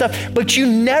all this stuff, but you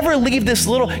never leave this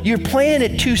you're playing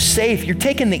it too safe. You're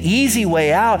taking the easy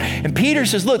way out. And Peter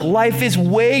says, look, life is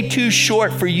way too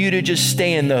short for you to just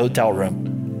stay in the hotel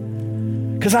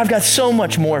room. Because I've got so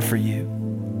much more for you.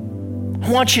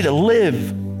 I want you to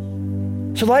live.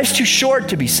 So life's too short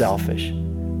to be selfish.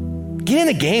 Get in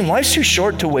the game. Life's too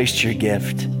short to waste your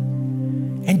gift.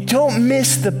 And don't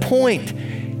miss the point.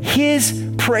 His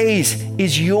praise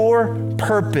is your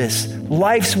purpose.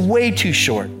 Life's way too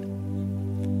short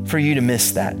for you to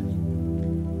miss that.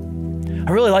 I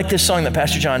really like this song that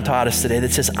Pastor John taught us today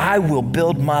that says, I will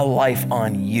build my life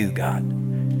on you, God.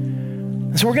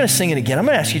 And so we're going to sing it again. I'm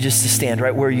going to ask you just to stand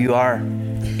right where you are.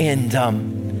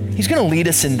 And he's going to lead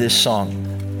us in this song.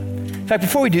 fact,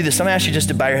 before we do this, I'm gonna ask you just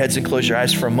to bow your heads and close your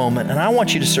eyes for a moment, and I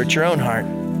want you to search your own heart.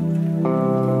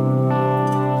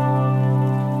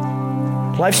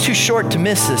 Life's too short to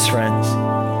miss this, friends.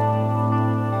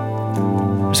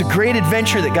 There's a great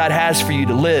adventure that God has for you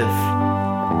to live.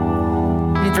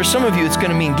 And for some of you, it's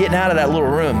gonna mean getting out of that little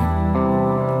room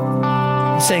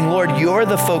and saying, Lord, you're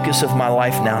the focus of my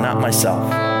life now, not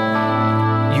myself.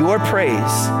 Your praise,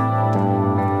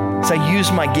 as I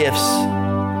use my gifts,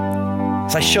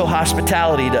 as I show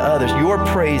hospitality to others, your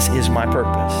praise is my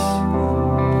purpose.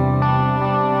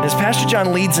 As Pastor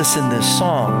John leads us in this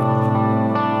song,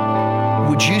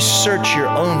 would you search your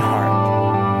own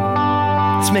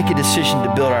heart? Let's make a decision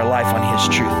to build our life on His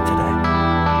truth today.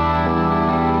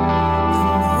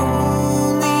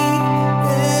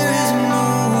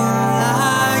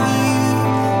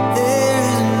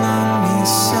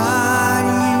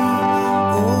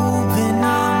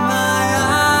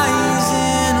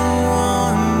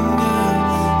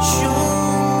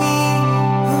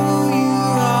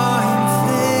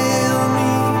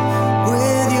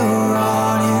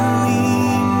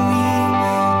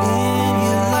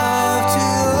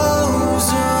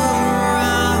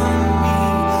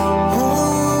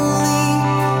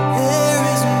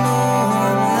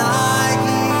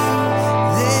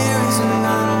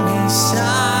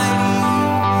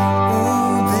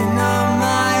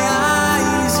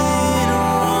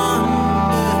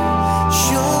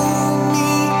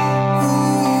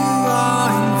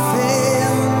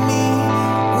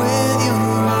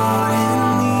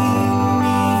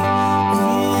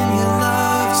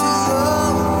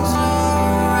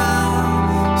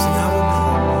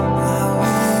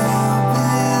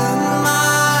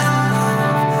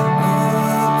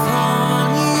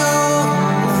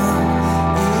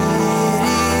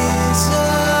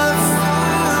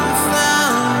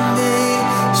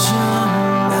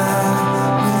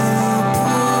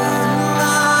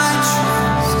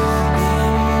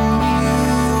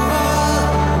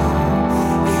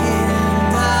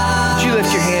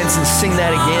 And sing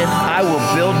that again. I will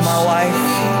build my life.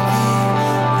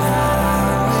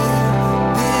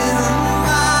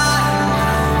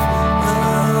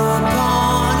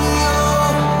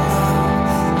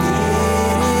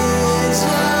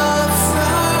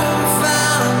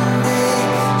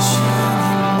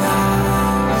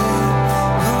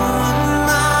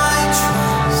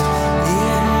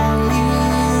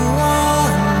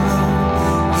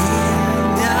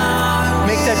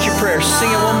 Make that your prayer. Sing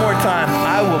it one more time.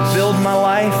 I will build my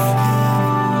life.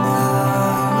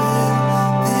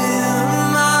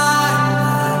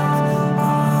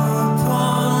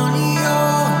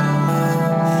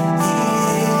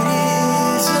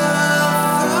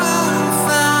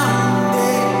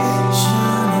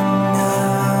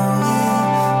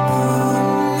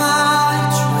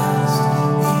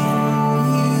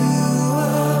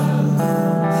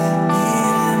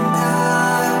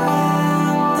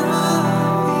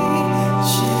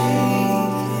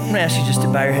 I'm going to ask you just to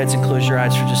bow your heads and close your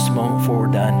eyes for just a moment before we're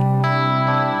done.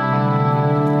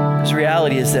 Because the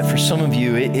reality is that for some of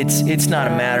you, it's not a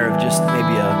matter of just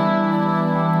maybe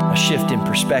a shift in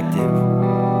perspective.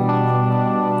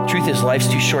 The truth is, life's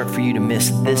too short for you to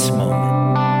miss this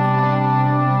moment.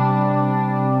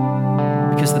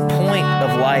 Because the point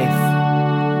of life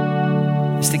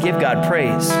is to give God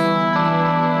praise.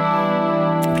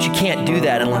 But you can't do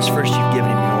that unless first you've given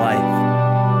Him your life.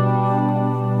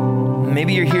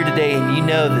 Maybe you're here today and you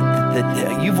know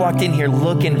that you've walked in here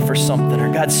looking for something, or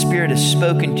God's Spirit has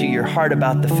spoken to your heart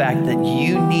about the fact that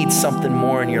you need something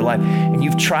more in your life, and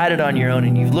you've tried it on your own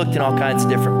and you've looked in all kinds of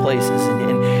different places,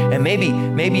 and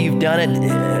maybe you've done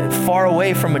it far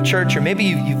away from a church, or maybe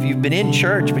you've been in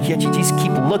church, but yet you just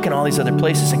keep looking all these other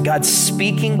places, and God's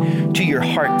speaking to your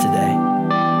heart today.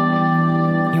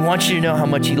 He wants you to know how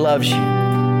much He loves you.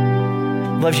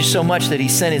 He loves you so much that He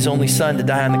sent His only Son to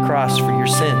die on the cross for your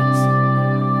sins.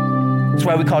 That's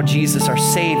why we call Jesus our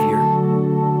Savior.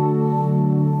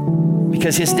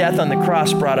 Because His death on the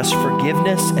cross brought us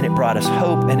forgiveness, and it brought us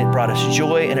hope, and it brought us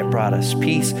joy, and it brought us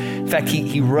peace. In fact,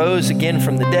 He rose again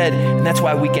from the dead, and that's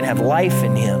why we can have life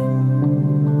in Him.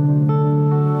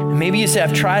 And maybe you say,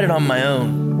 I've tried it on my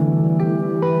own.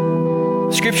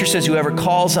 Scripture says whoever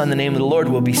calls on the name of the Lord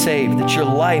will be saved, that your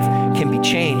life can be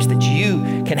changed, that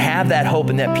you can have that hope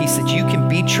and that peace, that you can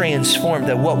be transformed,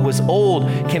 that what was old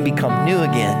can become new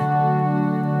again.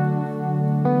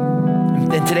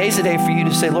 And today's the day for you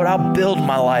to say, Lord, I'll build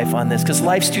my life on this, because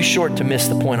life's too short to miss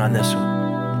the point on this one.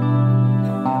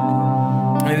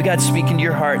 Maybe God's speaking to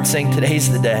your heart and saying, today's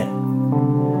the day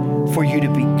for you to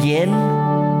begin,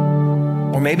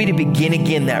 or maybe to begin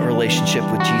again that relationship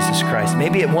with Jesus Christ.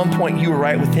 Maybe at one point you were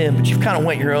right with Him, but you've kind of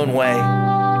went your own way.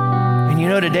 And you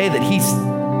know today that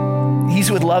he's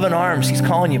with loving arms. He's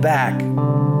calling you back.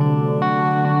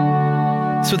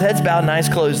 So with heads bowed and eyes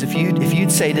closed, if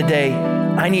you'd say today,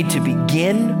 I need to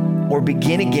begin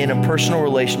again a personal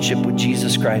relationship with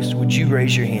Jesus Christ, would you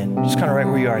raise your hand? Just kind of right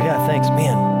where you are. Yeah, thanks,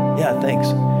 man. Yeah, thanks.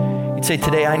 You'd say,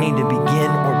 today I need to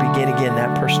begin again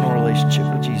that personal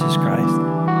relationship with Jesus Christ.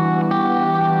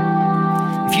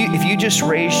 If you just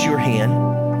raised your hand,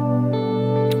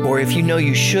 or if you know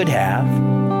you should have,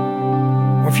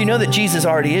 or if you know that Jesus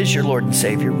already is your Lord and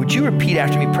Savior, would you repeat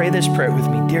after me? Pray this prayer with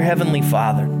me. Dear Heavenly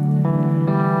Father,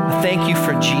 I thank you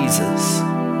for Jesus,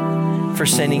 for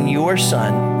sending your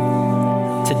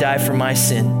Son to die for my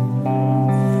sin.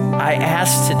 I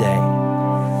ask today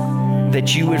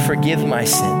that you would forgive my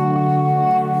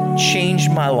sin, change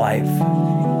my life.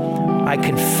 I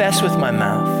confess with my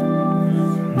mouth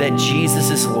that Jesus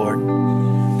is Lord.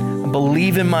 I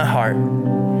believe in my heart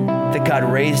that God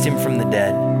raised him from the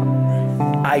dead.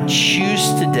 I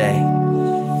choose today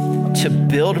to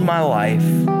build my life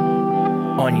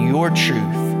on your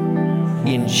truth.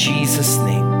 In Jesus'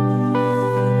 name,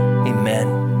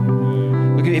 amen.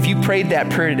 If you prayed that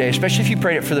prayer today, especially if you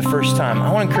prayed it for the first time,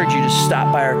 I want to encourage you to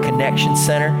stop by our Connection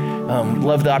Center.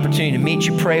 Love the opportunity to meet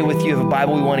you, pray with you, have a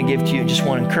Bible we want to give to you, and just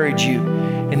want to encourage you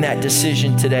in that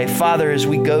decision today. Father, as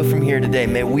we go from here today,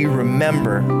 may we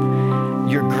remember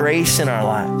your grace in our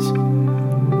lives.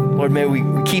 Lord, may we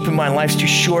keep in mind life's too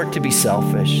short to be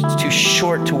selfish. It's too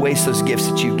short to waste those gifts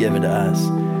that you've given to us.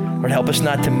 Lord, help us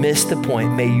not to miss the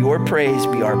point. May your praise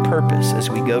be our purpose as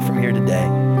we go from here today.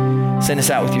 Send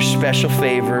us out with your special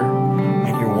favor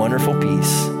and your wonderful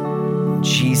peace. In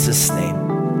Jesus' name,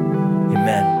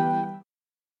 amen.